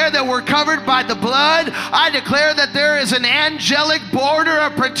declare that we're covered by the blood. I declare that there is an angelic border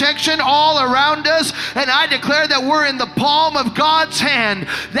of protection all around us. And I declare that we're in the palm of God's hand.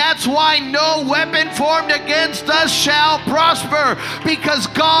 That's why no weapon formed against us shall prosper, because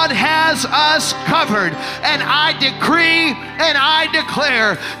God has us covered. And I decree and I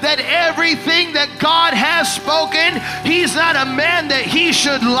declare that everything that God has spoken, He's not a man that He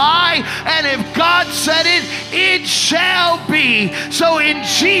should lie. And if God said it, it shall be. So in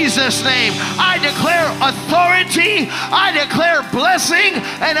Jesus' name, I declare authority, I declare blessing,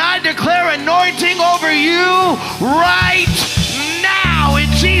 and I declare anointing over you right now. In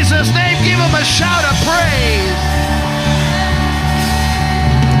Jesus' name, give Him a shout of praise.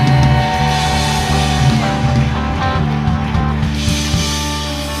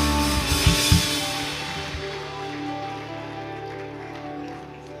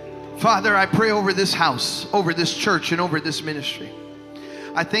 Father, I pray over this house, over this church, and over this ministry.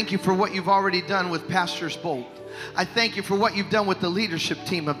 I thank you for what you've already done with Pastors Bolt. I thank you for what you've done with the leadership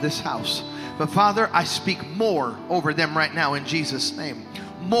team of this house. But Father, I speak more over them right now in Jesus' name.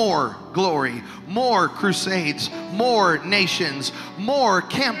 More glory, more crusades, more nations, more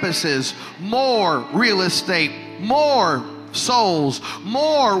campuses, more real estate, more souls,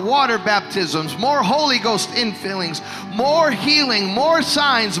 more water baptisms, more Holy Ghost infillings, more healing, more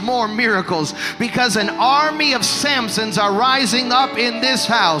signs, more miracles, because an army of Samsons are rising up in this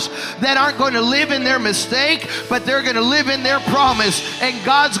house that aren't going to live in their mistake, but they're going to live in their promise, and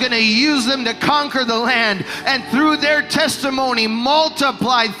God's going to use them to conquer the land. And through their testimony,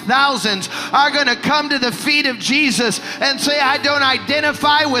 multiplied thousands are going to come to the feet of Jesus and say, I don't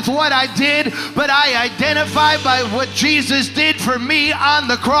identify with what I did, but I identify by what Jesus did for me on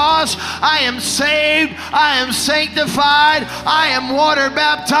the cross. I am saved, I am sanctified, I am water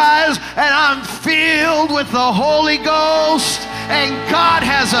baptized, and I'm filled with the Holy Ghost. And God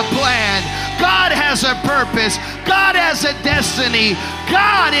has a plan, God has a purpose, God has a destiny.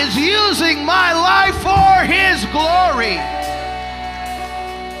 God is using my life for His glory.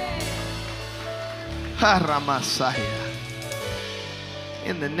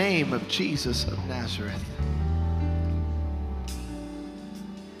 In the name of Jesus of Nazareth.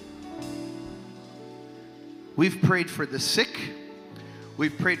 We've prayed for the sick.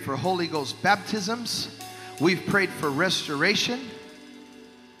 We've prayed for Holy Ghost baptisms. We've prayed for restoration.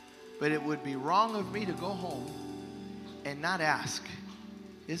 But it would be wrong of me to go home and not ask,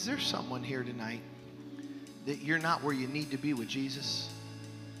 is there someone here tonight that you're not where you need to be with Jesus?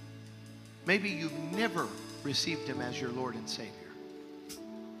 Maybe you've never received Him as your Lord and Savior.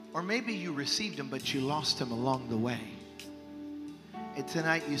 Or maybe you received Him, but you lost Him along the way. And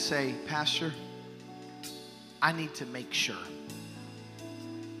tonight you say, Pastor, I need to make sure,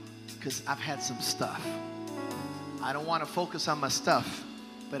 because I've had some stuff. I don't want to focus on my stuff,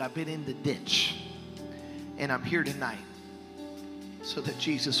 but I've been in the ditch. And I'm here tonight so that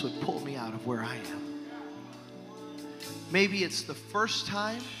Jesus would pull me out of where I am. Maybe it's the first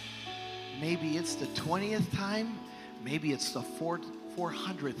time. Maybe it's the 20th time. Maybe it's the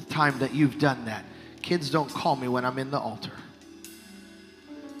 400th time that you've done that. Kids, don't call me when I'm in the altar.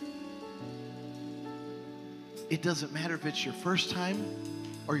 It doesn't matter if it's your first time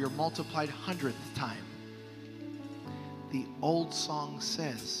or your multiplied 100th time. The old song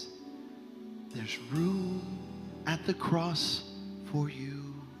says, there's room at the cross for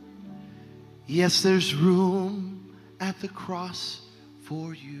you. Yes, there's room at the cross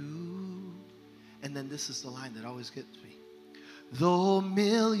for you. And then this is the line that always gets me. Though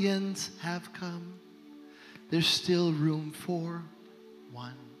millions have come, there's still room for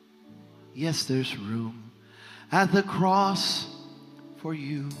one. Yes, there's room at the cross for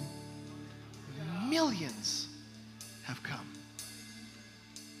you. Millions have come.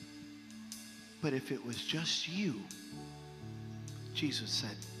 But if it was just you, Jesus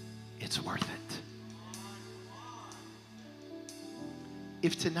said, it's worth it.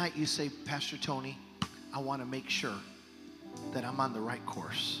 If tonight you say, Pastor Tony, I want to make sure that I'm on the right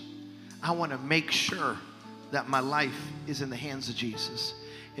course. I want to make sure that my life is in the hands of Jesus.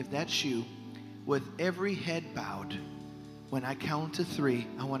 If that's you, with every head bowed, when I count to 3,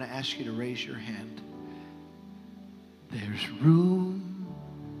 I want to ask you to raise your hand. There's room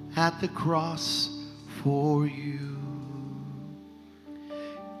at the cross for you.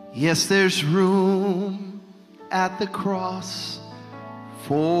 Yes, there's room at the cross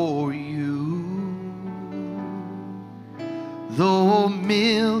for you. Though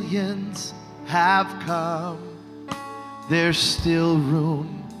millions have come, there's still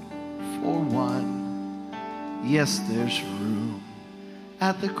room for one. Yes, there's room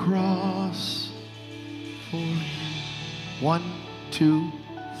at the cross for you. 1, 2,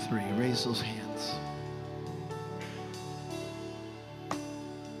 3. Raise those hands.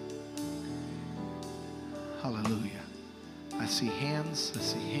 Hallelujah. I see hands, I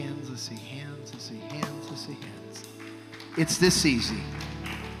see hands, I see hands, I see hands, I see hands. It's this easy.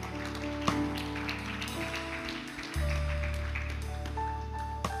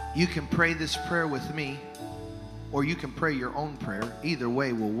 You can pray this prayer with me, or you can pray your own prayer. Either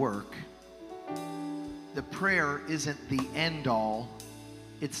way will work. The prayer isn't the end all,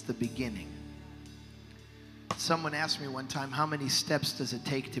 it's the beginning. Someone asked me one time, how many steps does it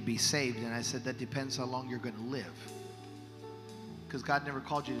take to be saved? And I said, that depends how long you're going to live. Because God never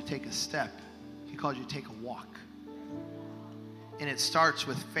called you to take a step. He called you to take a walk. And it starts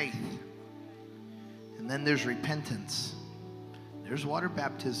with faith. And then there's repentance. There's water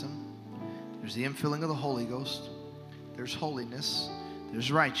baptism. There's the infilling of the Holy Ghost. There's holiness.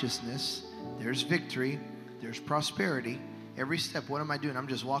 There's righteousness. There's victory. There's prosperity. Every step, what am I doing? I'm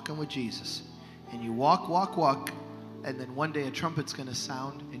just walking with Jesus. And you walk, walk, walk. And then one day a trumpet's going to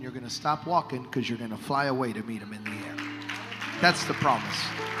sound. And you're going to stop walking because you're going to fly away to meet him in the air. That's the promise.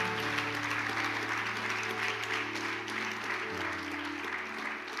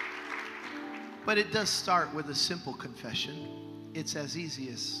 But it does start with a simple confession. It's as easy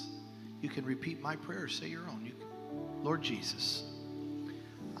as you can repeat my prayer or say your own. Lord Jesus,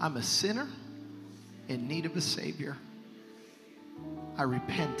 I'm a sinner in need of a Savior. I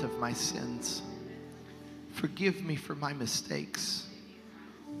repent of my sins. Forgive me for my mistakes.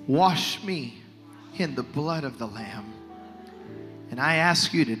 Wash me in the blood of the Lamb. And I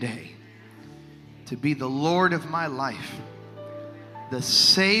ask you today to be the Lord of my life, the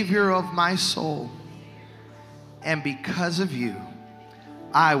Savior of my soul. And because of you,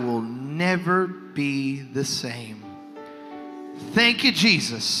 I will never be the same. Thank you,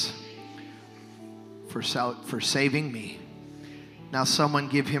 Jesus, for saving me. Now someone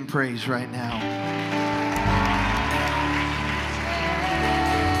give him praise right now.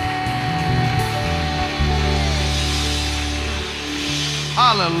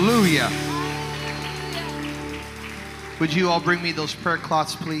 Hallelujah. Would you all bring me those prayer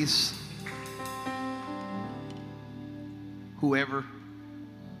cloths, please? Whoever.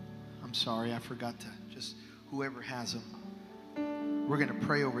 I'm sorry, I forgot to. Just whoever has them. We're going to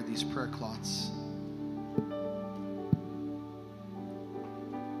pray over these prayer cloths.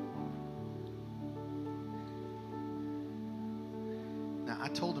 Now, I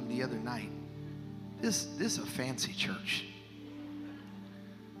told him the other night, this is a fancy church.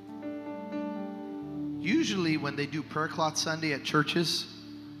 Usually when they do prayer cloth Sunday at churches,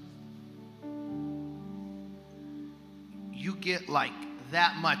 you get like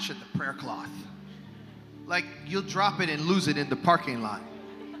that much of the prayer cloth. Like you'll drop it and lose it in the parking lot.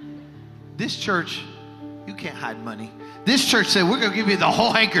 This church, you can't hide money. This church said, we're going to give you the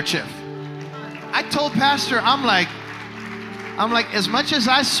whole handkerchief. I told Pastor, I'm like, as much as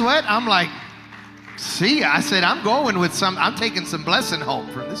I sweat, I'm like, see ya. I said, I'm taking some blessing home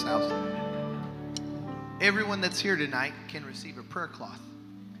from this house. Everyone that's here tonight can receive a prayer cloth.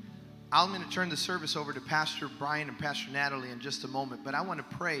 I'm going to turn the service over to Pastor Brian and Pastor Natalie in just a moment, but I want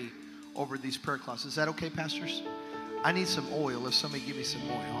to pray over these prayer cloths. Is that okay, pastors? I need some oil. If somebody give me some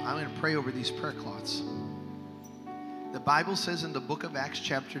oil, I'm going to pray over these prayer cloths. The Bible says in the book of Acts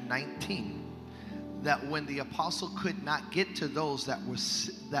chapter 19 that when the apostle could not get to those that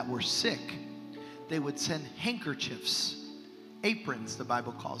were sick, they would send handkerchiefs, aprons, the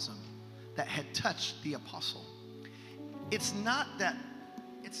Bible calls them, that had touched the apostle. It's not that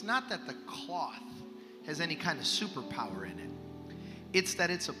the cloth has any kind of superpower in it. It's that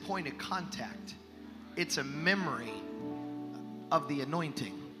it's a point of contact. It's a memory of the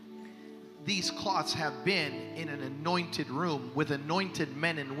anointing. These cloths have been in an anointed room with anointed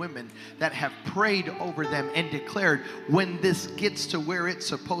men and women that have prayed over them and declared, when this gets to where it's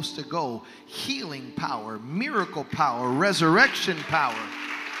supposed to go, healing power, miracle power, resurrection power.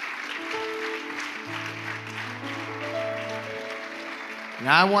 And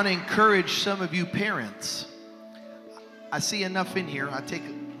I want to encourage some of you parents. I see enough in here. I take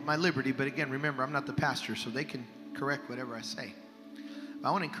my liberty, but again, remember, I'm not the pastor, so they can correct whatever I say. But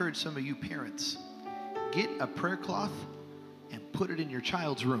I want to encourage some of you parents. Get a prayer cloth and put it in your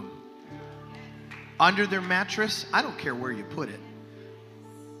child's room. Under their mattress. I don't care where you put it.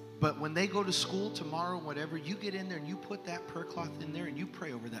 But when they go to school tomorrow, whatever, you get in there and you put that prayer cloth in there and you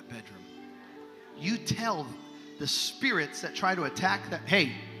pray over that bedroom. You tell the spirits that try to attack that,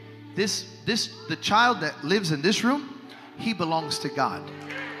 hey, the child that lives in this room, he belongs to God.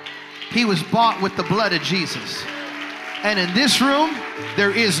 He was bought with the blood of Jesus. And in this room,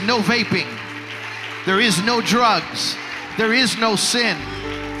 there is no vaping. There is no drugs. There is no sin.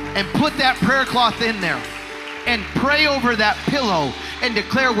 And put that prayer cloth in there and pray over that pillow and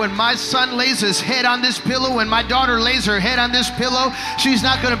declare, when my son lays his head on this pillow, when my daughter lays her head on this pillow, she's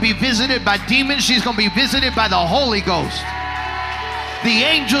not going to be visited by demons. She's going to be visited by the Holy Ghost. The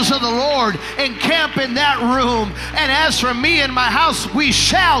angels of the Lord encamp in that room. And as for me and my house, we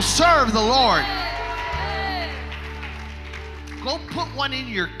shall serve the Lord. Go put one in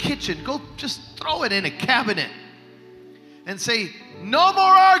your kitchen. Go just throw it in a cabinet and say, no more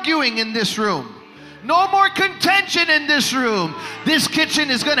arguing in this room. No more contention in this room. This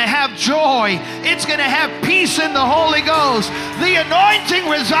kitchen is going to have joy. It's going to have peace in the Holy Ghost. The anointing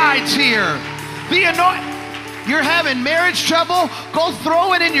resides here. You're having marriage trouble? Go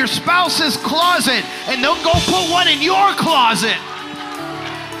throw it in your spouse's closet, and don't go put one in your closet.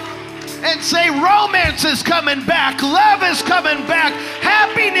 And say, romance is coming back. Love is coming back.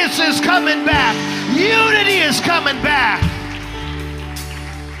 Happiness is coming back. Unity is coming back.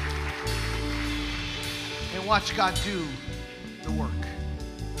 Watch God do the work.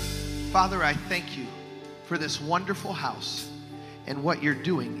 Father, I thank you for this wonderful house and what you're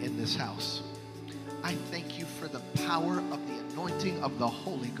doing in this house. I thank you for the power of the anointing of the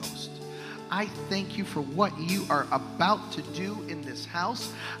Holy Ghost. I thank you for what you are about to do in this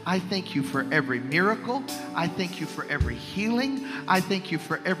house. I thank you for every miracle. I thank you for every healing. I thank you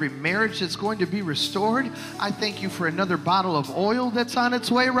for every marriage that's going to be restored. I thank you for another bottle of oil that's on its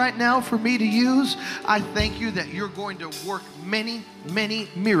way right now for me to use. I thank you that you're going to work many, many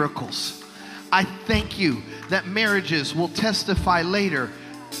miracles. I thank you that marriages will testify later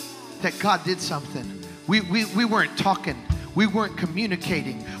that God did something. We weren't talking. We weren't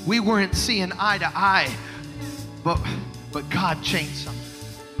communicating. We weren't seeing eye to eye. But God changed something.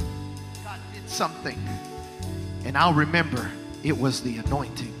 God did something. And I'll remember, it was the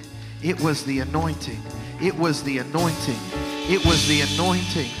anointing. It was the anointing. It was the anointing. It was the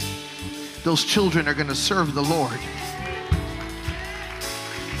anointing. Those children are going to serve the Lord.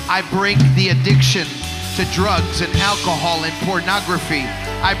 I break the addiction to drugs and alcohol and pornography.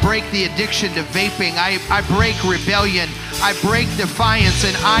 I break the addiction to vaping. I break rebellion. I break defiance,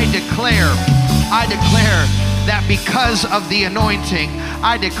 and I declare that because of the anointing,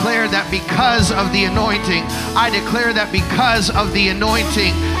 I declare that because of the anointing, I declare that because of the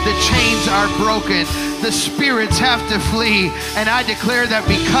anointing, the chains are broken, the spirits have to flee, and I declare that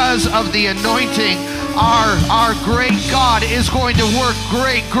because of the anointing, our great God is going to work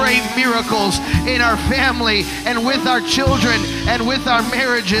great miracles in our family and with our children and with our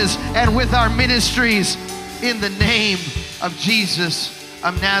marriages and with our ministries in the name of Jesus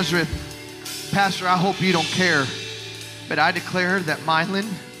of Nazareth. Pastor, I hope you don't care, but I declare that Mylan,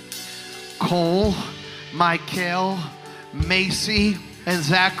 Cole, Michael, Macy, and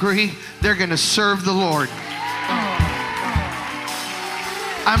Zachary, they're going to serve the Lord.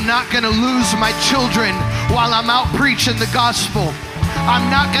 I'm not going to lose my children while I'm out preaching the gospel. I'm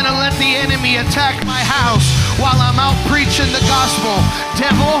not going to let the enemy attack my house while I'm out preaching the gospel.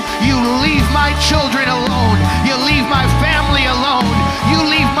 Devil, you leave my children alone. You leave my family alone. You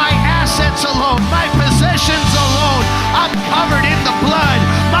leave my assets alone, my possessions alone. I'm covered in the blood.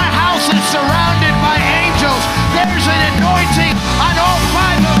 My house is surrounded by angels. There's an anointing on all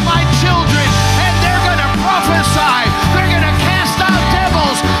 5 of my children, and they're going to prophesy. They're going to cast out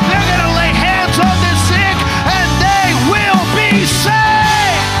devils. They're going to lay hands on the sick, and they will be saved.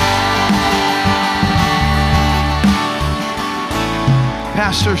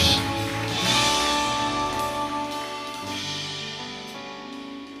 Pastors,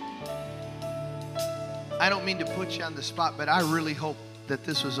 I don't mean to put you on the spot, but I really hope that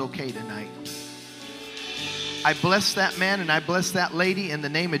this was okay tonight. I bless that man and I bless that lady in the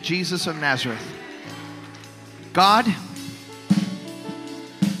name of Jesus of Nazareth. God,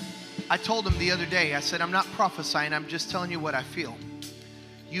 I told him the other day, I said, I'm not prophesying, I'm just telling you what I feel.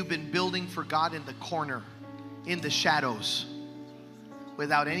 You've been building for God in the corner, in the shadows,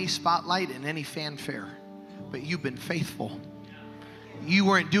 without any spotlight and any fanfare, but you've been faithful. You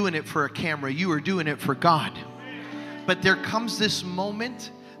weren't doing it for a camera, you were doing it for God. But there comes this moment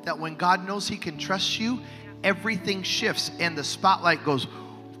that when God knows he can trust you, everything shifts and the spotlight goes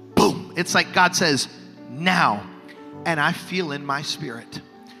boom. It's like God says, now. And I feel in my spirit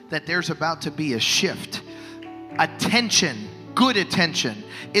that there's about to be a shift. Attention, good attention,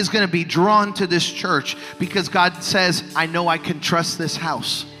 is going to be drawn to this church because God says, I know I can trust this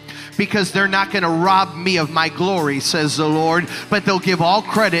house. because they're not going to rob me of my glory, says the Lord, but they'll give all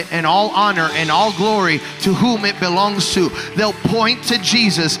credit and all honor and all glory to whom it belongs to. They'll point to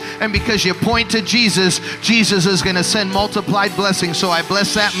Jesus, and because you point to Jesus, Jesus is going to send multiplied blessings. So I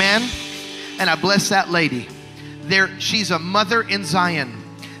bless that man and I bless that lady. She's a mother in Zion.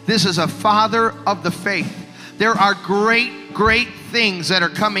 This is a father of the faith. There are great things that are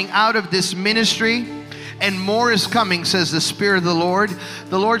coming out of this ministry, and more is coming, says the Spirit of the Lord.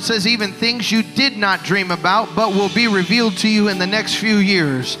 The Lord says even things you did not dream about, but will be revealed to you in the next few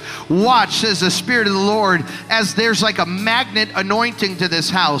years. Watch, says the Spirit of the Lord, as there's like a magnet anointing to this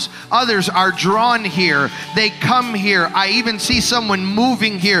house. Others are drawn here. They come here. I even see someone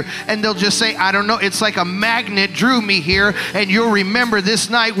moving here, and they'll just say, I don't know, it's like a magnet drew me here. And you'll remember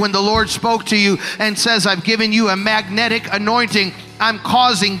this night when the Lord spoke to you and says, I've given you a magnetic anointing. I'm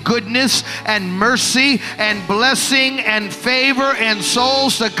causing goodness and mercy and blessing and favor and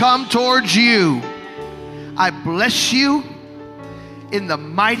souls to come towards you. I bless you in the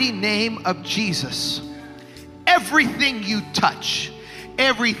mighty name of Jesus. Everything you touch,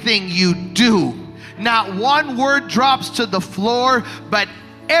 everything you do, not one word drops to the floor, but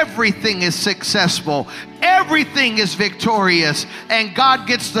everything is successful. Everything is victorious, and God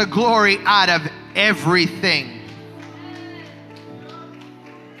gets the glory out of everything.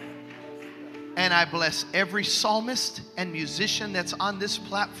 And I bless every psalmist and musician that's on this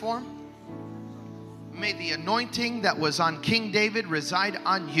platform. May the anointing that was on King David reside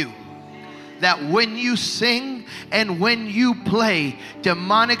on you. That when you sing and when you play,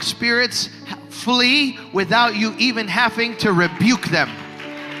 demonic spirits flee without you even having to rebuke them.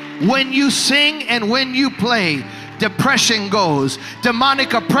 When you sing and when you play, depression goes,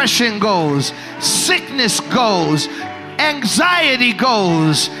 demonic oppression goes, sickness goes, anxiety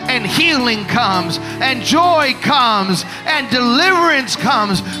goes, and healing comes, and joy comes, and deliverance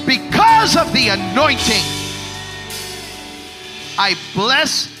comes because of the anointing. I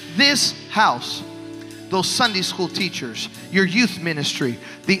bless this house, those Sunday school teachers, your youth ministry,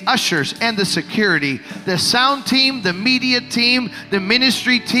 the ushers and the security, the sound team, the media team, the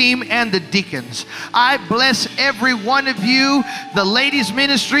ministry team, and the deacons. I bless every one of you, the ladies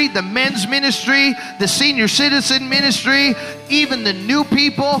ministry, the men's ministry, the senior citizen ministry, even the new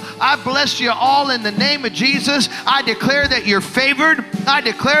people. I bless you all in the name of Jesus. I declare that you're favored. I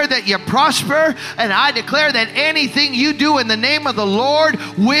declare that you prosper, and I declare that anything you do in the name of the Lord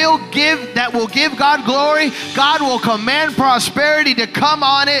will give God glory. God will command prosperity to come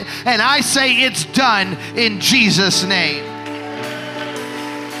on it, and I say it's done in Jesus' name.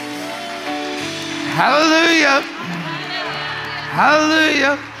 Hallelujah.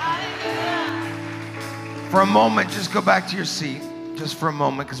 Hallelujah. For a moment, just go back to your seat, just for a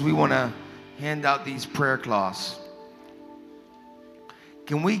moment, because we want to hand out these prayer cloths.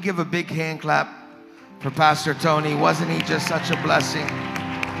 Can we give a big hand clap for Pastor Tony? Wasn't he just such a blessing?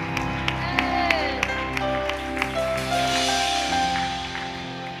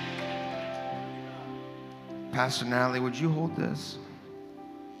 Pastor Natalie, would you hold this?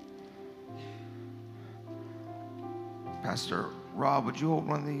 Pastor Rob, would you hold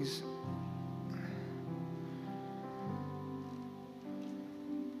one of these?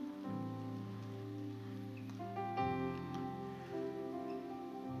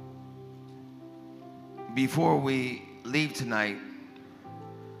 Before we leave tonight,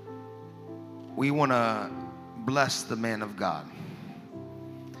 we want to bless the man of God.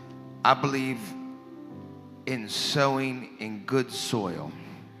 I believe in sowing in good soil.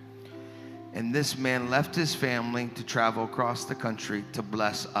 And this man left his family to travel across the country to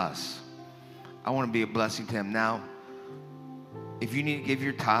bless us. I want to be a blessing to him. Now, if you need to give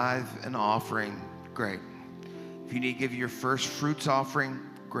your tithe and offering, great. If you need to give your first fruits offering,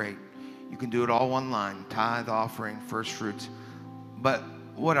 great. You can do it all online, tithe, offering, first fruits. But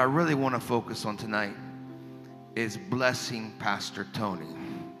what I really want to focus on tonight is blessing Pastor Tony.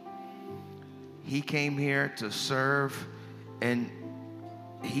 He came here to serve, and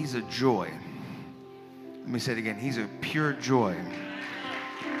he's a joy. Let me say it again. He's a pure joy.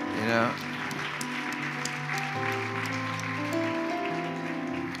 You know?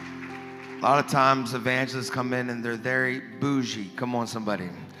 A lot of times evangelists come in and they're very bougie. Come on, somebody.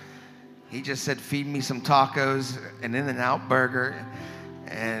 He just said, feed me some tacos, an In-N-Out burger.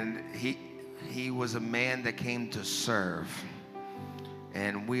 And he was a man that came to serve.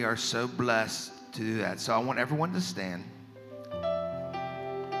 And we are so blessed to do that. So I want everyone to stand.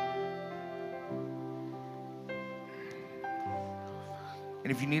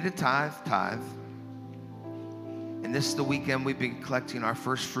 And if you need a tithe. And this is the weekend we've been collecting our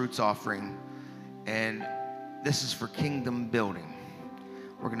first fruits offering. And this is for kingdom building.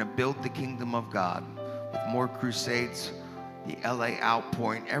 We're going to build the kingdom of God with more crusades, the LA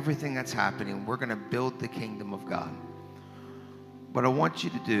outpouring, everything that's happening. We're going to build the kingdom of God. What I want you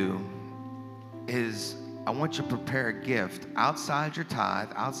to do is I want you to prepare a gift outside your tithe,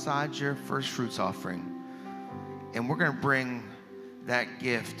 outside your first fruits offering. And we're going to bring that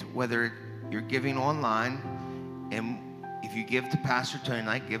gift, whether you're giving online, and if you give to Pastor Tony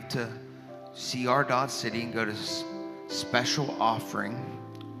Knight, give to CR.City and go to special offering,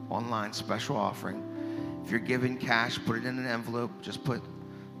 online special offering. If you're giving cash, put it in an envelope, just put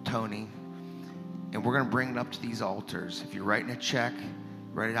Tony. And we're going to bring it up to these altars. If you're writing a check,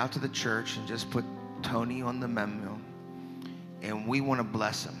 write it out to the church and just put Tony on the memo. And we want to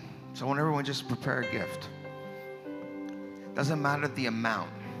bless him. So I want everyone just prepare a gift. Doesn't matter the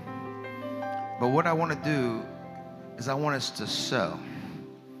amount. But what I want to do is I want us to sow.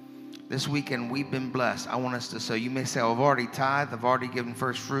 This weekend we've been blessed. I want us to sow. You may say, oh, I've already tithed, I've already given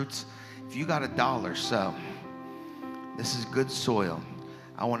first fruits. If you got $1, sow. This is good soil.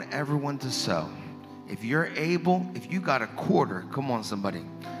 I want everyone to sow. If you're able, if you got $0.25, come on somebody,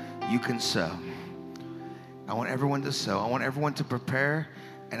 you can sow. I want everyone to sow. I want everyone to prepare,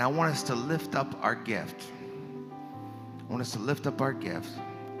 and I want us to lift up our gift. I want us to lift up our gift.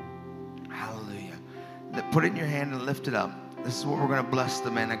 Hallelujah. Put it in your hand and lift it up. This is what we're going to bless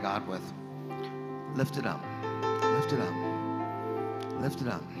the man of God with. Lift it up. Lift it up. Lift it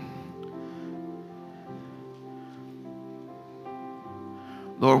up.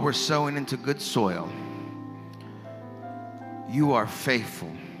 Lord, we're sowing into good soil. You are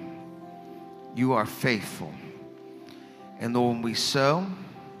faithful. You are faithful. And Lord, when we sow,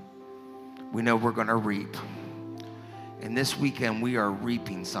 we know we're going to reap. And this weekend, we are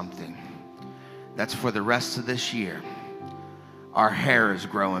reaping something that's for the rest of this year. Our hair is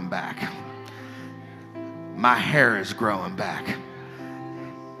growing back. My hair is growing back.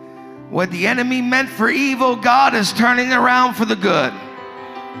 What the enemy meant for evil, God is turning around for the good.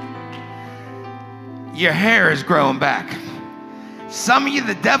 Your hair is growing back. Some of you,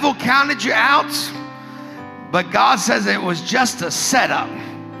 the devil counted you out, but God says it was just a setup.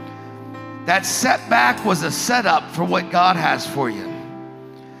 That setback was a setup for what God has for you.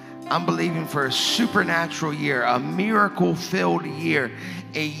 I'm believing for a supernatural year, a miracle-filled year,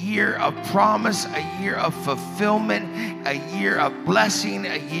 a year of promise, a year of fulfillment, a year of blessing,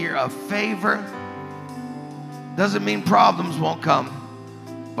 a year of favor. Doesn't mean problems won't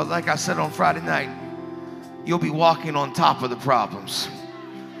come, but like I said on Friday night, you'll be walking on top of the problems.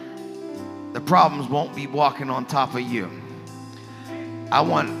 The problems won't be walking on top of you. I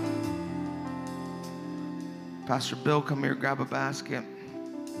want Pastor Bill, come here, grab a basket.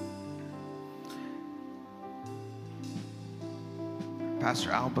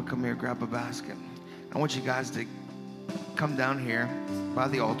 Pastor Alba, come here, grab a basket. I want you guys to come down here by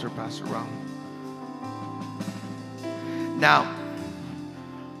the altar, Pastor Rob. Now,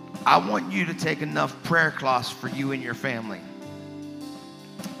 I want you to take enough prayer cloths for you and your family.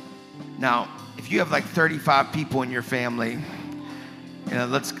 Now, if you have like 35 people in your family, you know,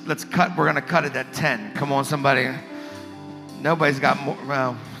 let's cut. We're gonna cut it at 10. Come on, somebody. Nobody's got more.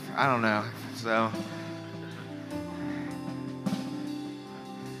 Well, I don't know. So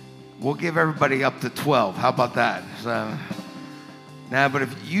we'll give everybody up to 12. How about that? So now, but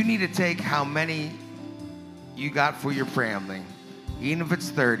if you need to take how many you got for your family, even if it's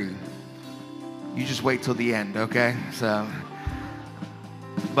 30, you just wait till the end, okay? So,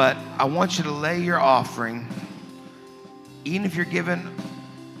 but I want you to lay your offering. Even if you're giving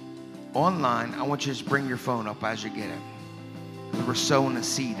online, I want you to just bring your phone up as you get it. We're sowing a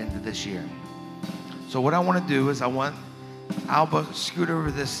seed into this year. So what I want to do is I want Alba scoot over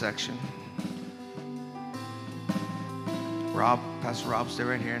this section. Rob, Pastor Rob, stay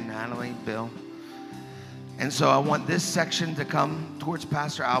right here. Natalie, Bill. And so I want this section to come towards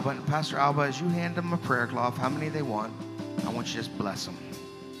Pastor Alba. And Pastor Alba, as you hand them a prayer cloth, how many they want, I want you to just bless them.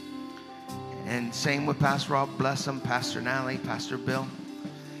 And same with Pastor Rob, bless them, Pastor Natalie, Pastor Bill.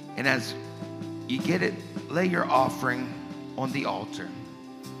 And as you get it, lay your offering on the altar.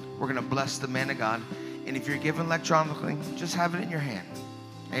 We're going to bless the man of God. And if you're giving electronically, just have it in your hand.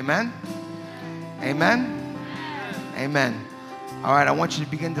 Amen? Amen? Amen. All right, I want you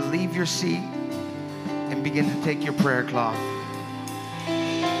to begin to leave your seat and begin to take your prayer cloth.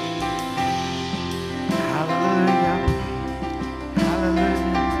 Hallelujah. Hallelujah.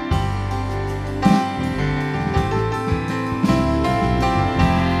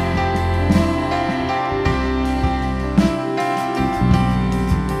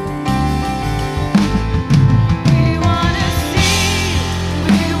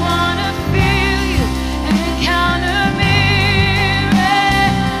 We wanna feel you and encounter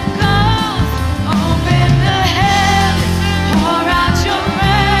miracles.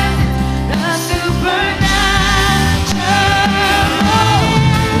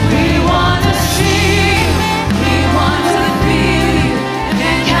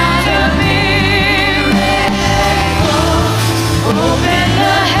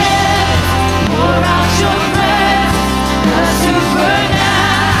 Open the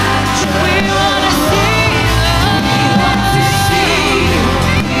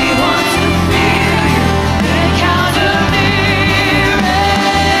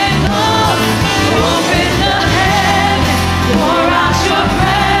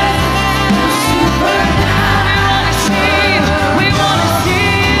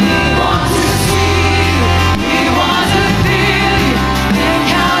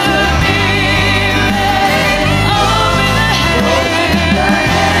heavens.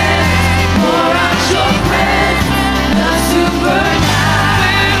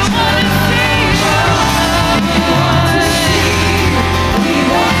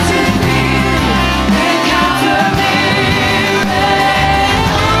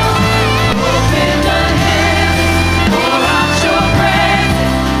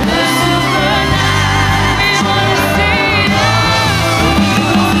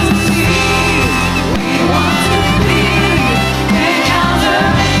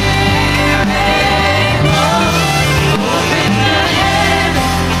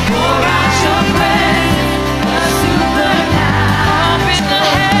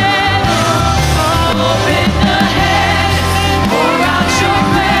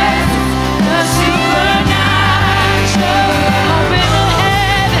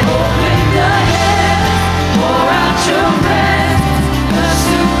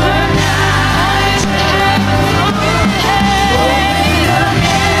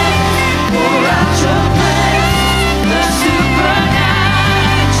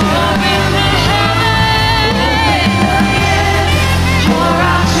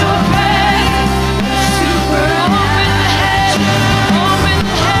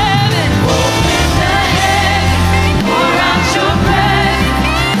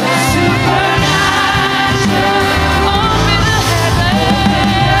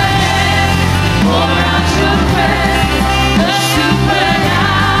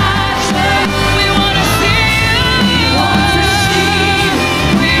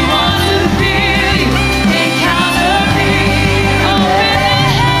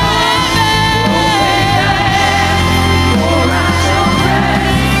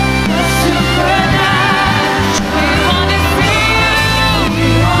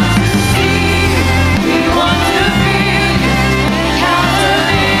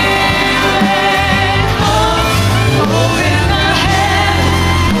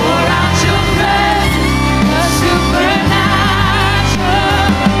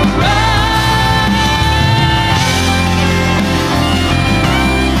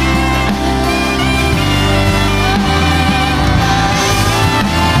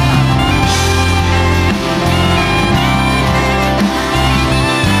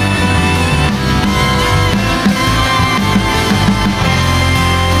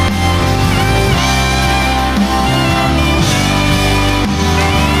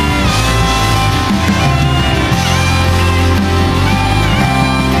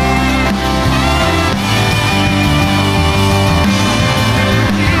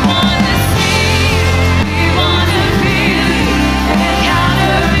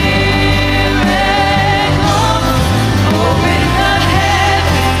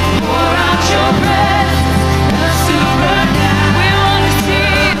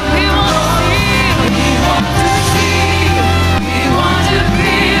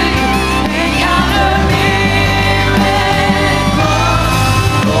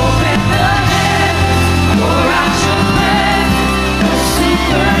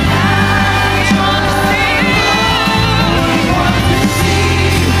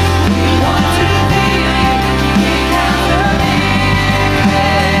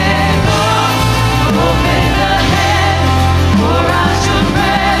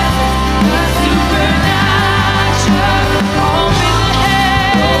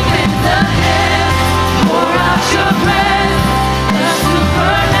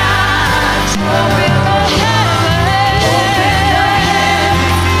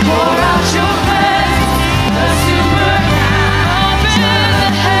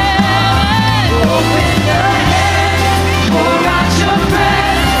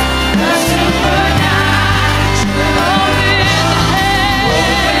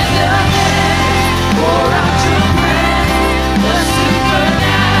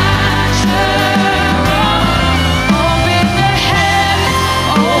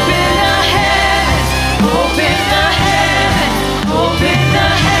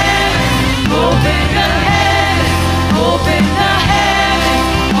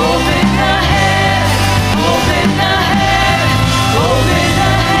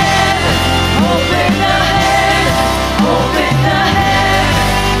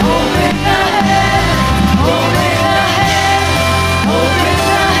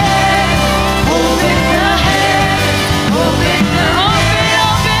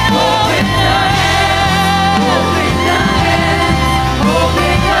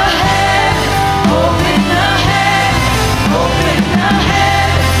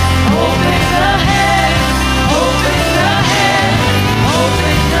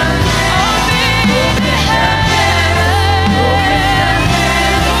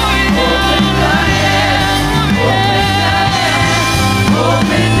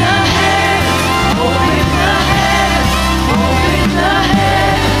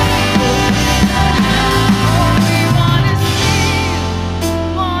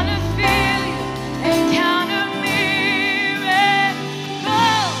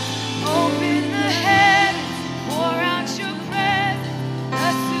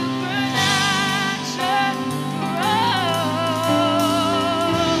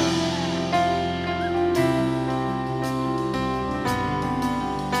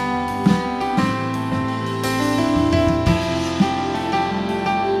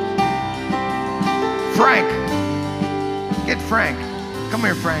 Frank. Come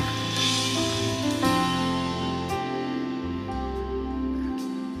here, Frank.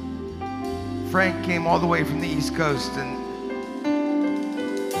 Frank came all the way from the East Coast, and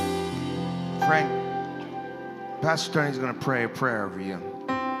Frank, Pastor Tony's going to pray a prayer over you.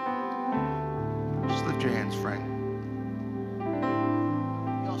 Just lift your hands, Frank.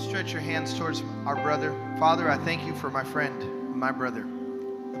 Y'all stretch your hands towards our brother. Father, I thank you for my friend, my brother,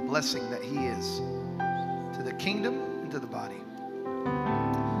 the blessing that he is to the kingdom and to the body.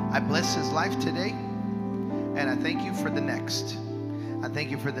 I bless his life today, and I thank you for the next. I thank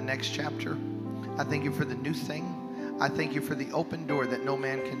you for the next chapter. I thank you for the new thing. I thank you for the open door that no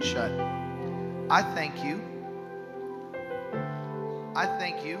man can shut. I thank you. I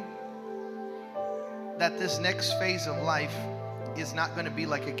thank you that this next phase of life is not going to be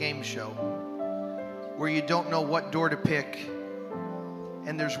like a game show where you don't know what door to pick,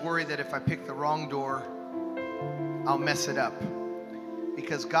 and there's worry that if I pick the wrong door, I'll mess it up.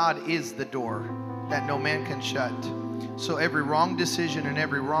 Because God is the door that no man can shut. So every wrong decision and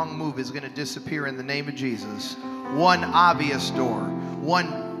every wrong move is going to disappear in the name of Jesus. One obvious door,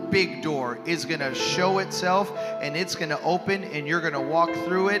 one big door is going to show itself, and it's going to open, and you're going to walk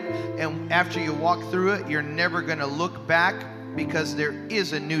through it. And after you walk through it, you're never going to look back, because there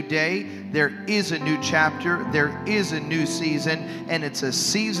is a new day, there is a new chapter, there is a new season, and it's a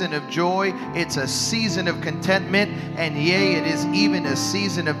season of joy, it's a season of contentment, and yea, it is even a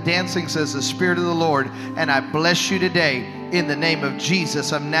season of dancing, says the Spirit of the Lord. And I bless you today in the name of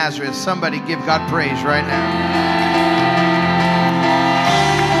Jesus of Nazareth. Somebody give God praise right now.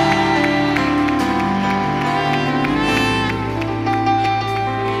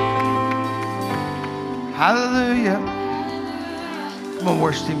 Hallelujah. Come on,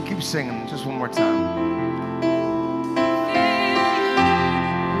 worship team, keep singing just one more time.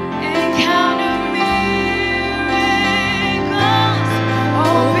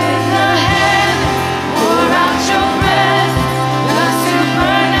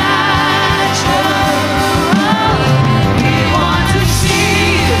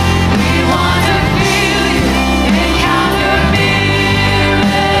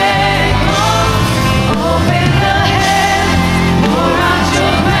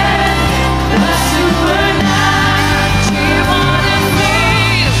 Super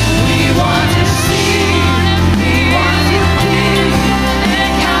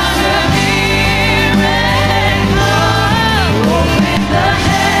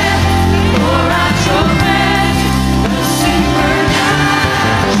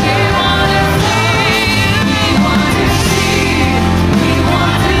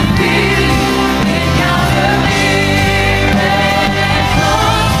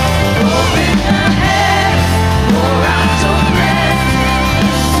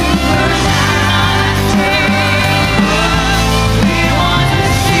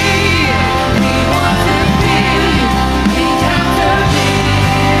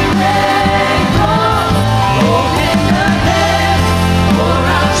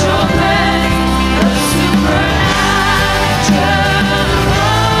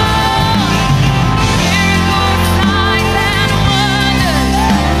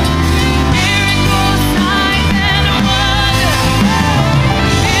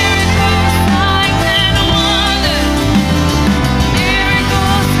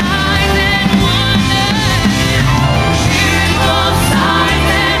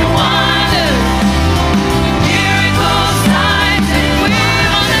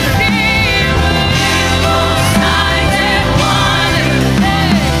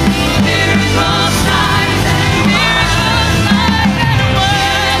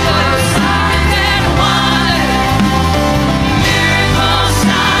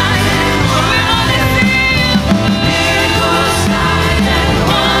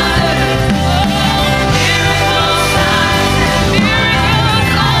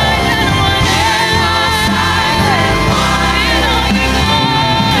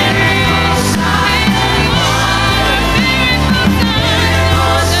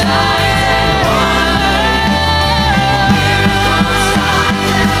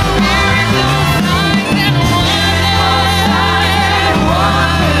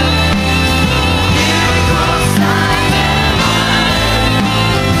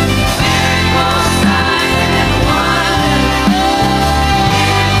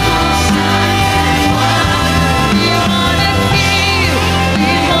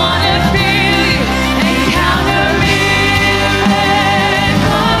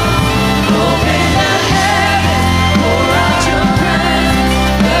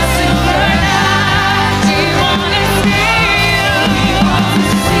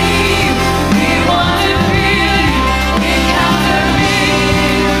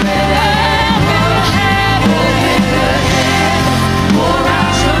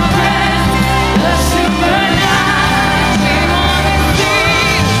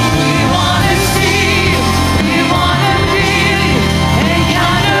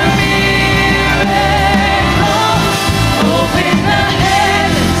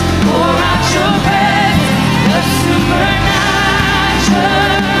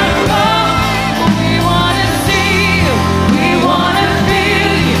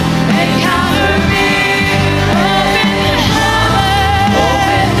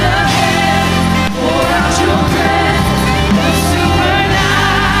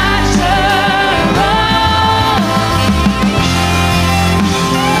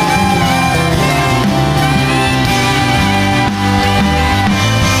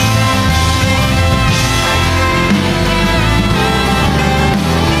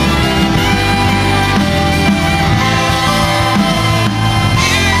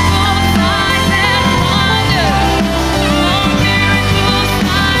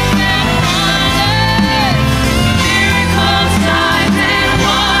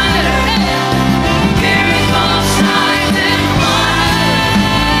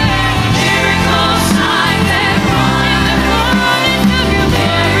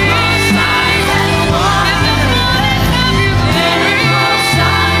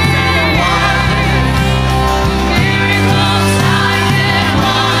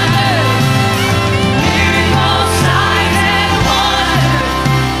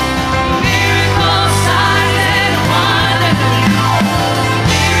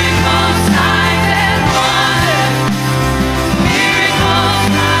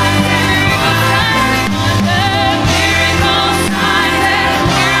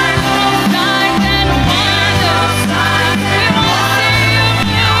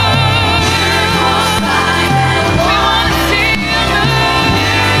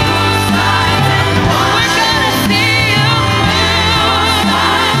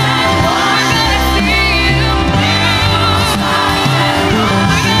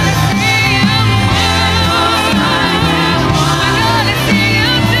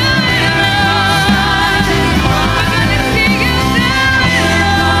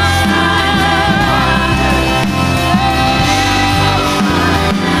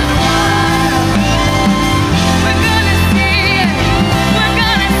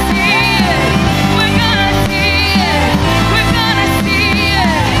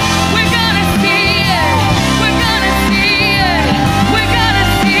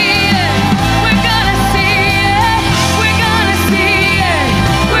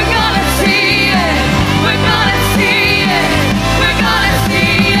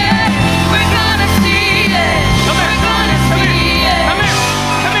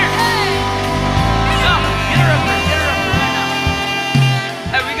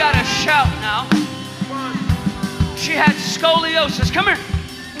right, we got to shout now. She had scoliosis. Come here.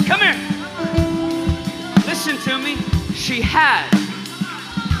 Come here. Listen to me. She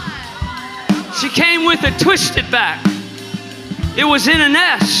came with a twisted back. It was in an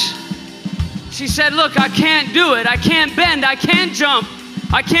S. She said, look, I can't do it. I can't bend. I can't jump.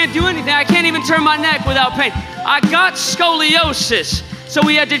 I can't do anything. I can't even turn my neck without pain. I got scoliosis. So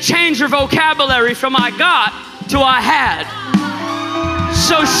we had to change her vocabulary from I got to I had.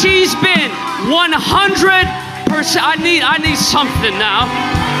 So she's been 100%. I need something now.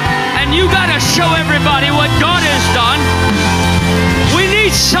 And you got to show everybody what God has done. We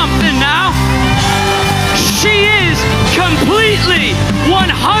need something now. She is completely 100%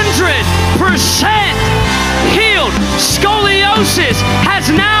 healed. Scoliosis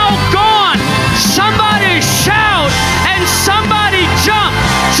has now gone. Somebody shout and somebody jump,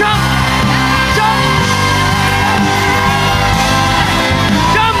 jump, jump.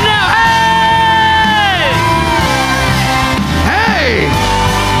 Jump now. Hey! Hey!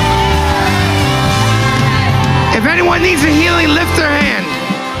 If anyone needs a healing, lift their hand.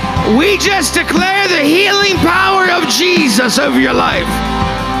 We just declare the healing power of Jesus over your life.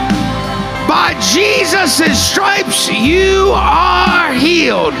 By Jesus' stripes, you are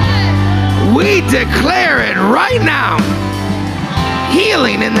healed. We declare it right now.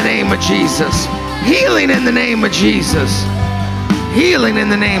 Healing in the name of Jesus. Healing in the name of Jesus. Healing in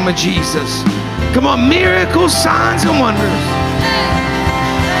the name of Jesus. Come on, miracles, signs, and wonders.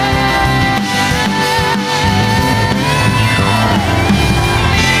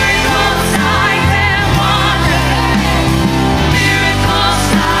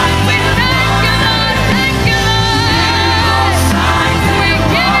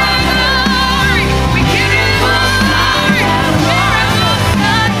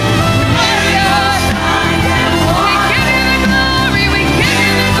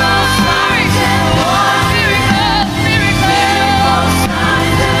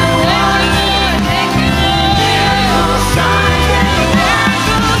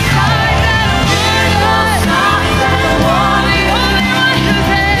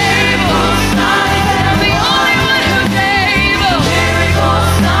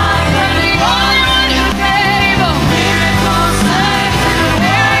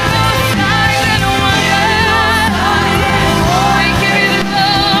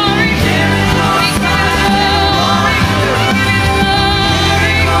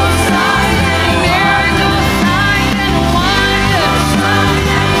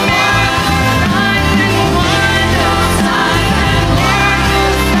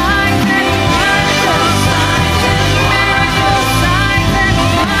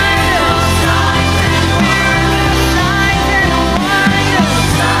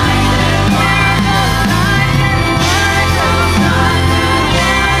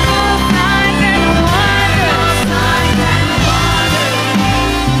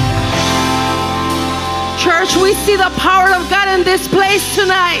 We see the power of God in this place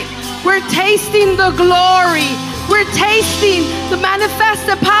tonight. We're tasting the glory. We're tasting the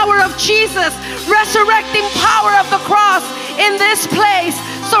manifested power of Jesus, resurrecting power of the cross in this place.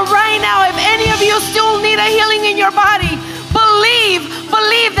 So right now, if any of you still need a healing in your body, believe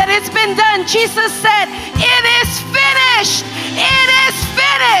that it's been done. Jesus said, it is finished. It is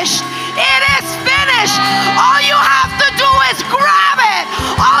finished. It is finished. All you have to do is grab it.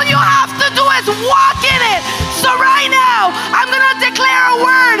 All you have to do is walk in it. So right now, I'm going to declare a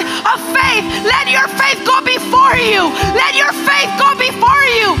word of faith. Let your faith go before you. Let your faith go before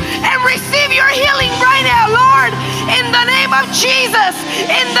you and receive your healing right now, Lord. In the name of Jesus.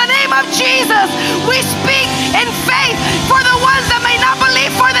 In the name of Jesus. We speak in faith for the ones that may not believe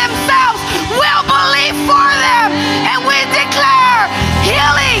for themselves. We'll believe for them. And we declare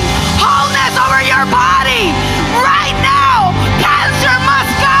healing, wholeness over your body. Right now, cancer must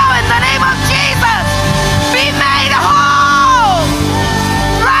go in the name of Jesus. Be made whole.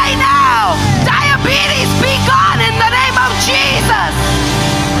 Right now, diabetes be gone in the name of Jesus.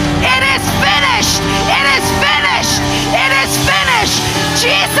 It is finished. It is finished. It is finished.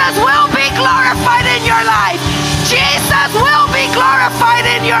 Jesus will be glorified in your life. Jesus will be glorified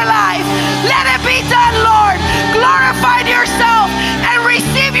in your life. Let it be done, Lord. Glorify yourself and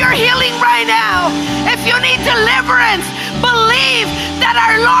receive your healing right now. If you need deliverance, believe that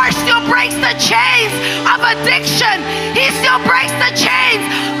our Lord still breaks the chains of addiction. He still breaks the chains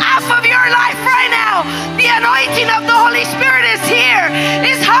off of your life right now. The anointing of the Holy Spirit is here,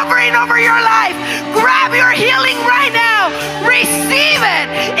 is hovering over your life. Grab your healing right now. Receive it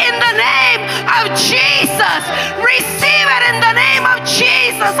in the name of Jesus. Receive it in the name of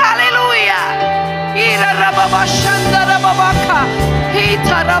Jesus. Hallelujah.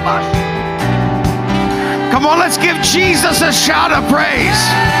 Come on, let's give Jesus a shout of praise.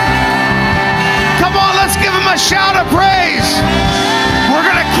 Come on, let's give him a shout of praise. We're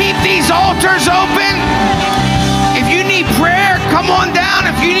going to keep these altars open. If you need prayer, come on down.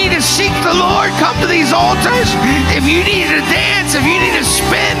 If you need to seek the Lord, come to these altars. If you need to dance, if you need to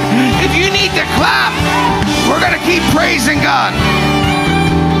spin, if you need to clap, we're going to keep praising God.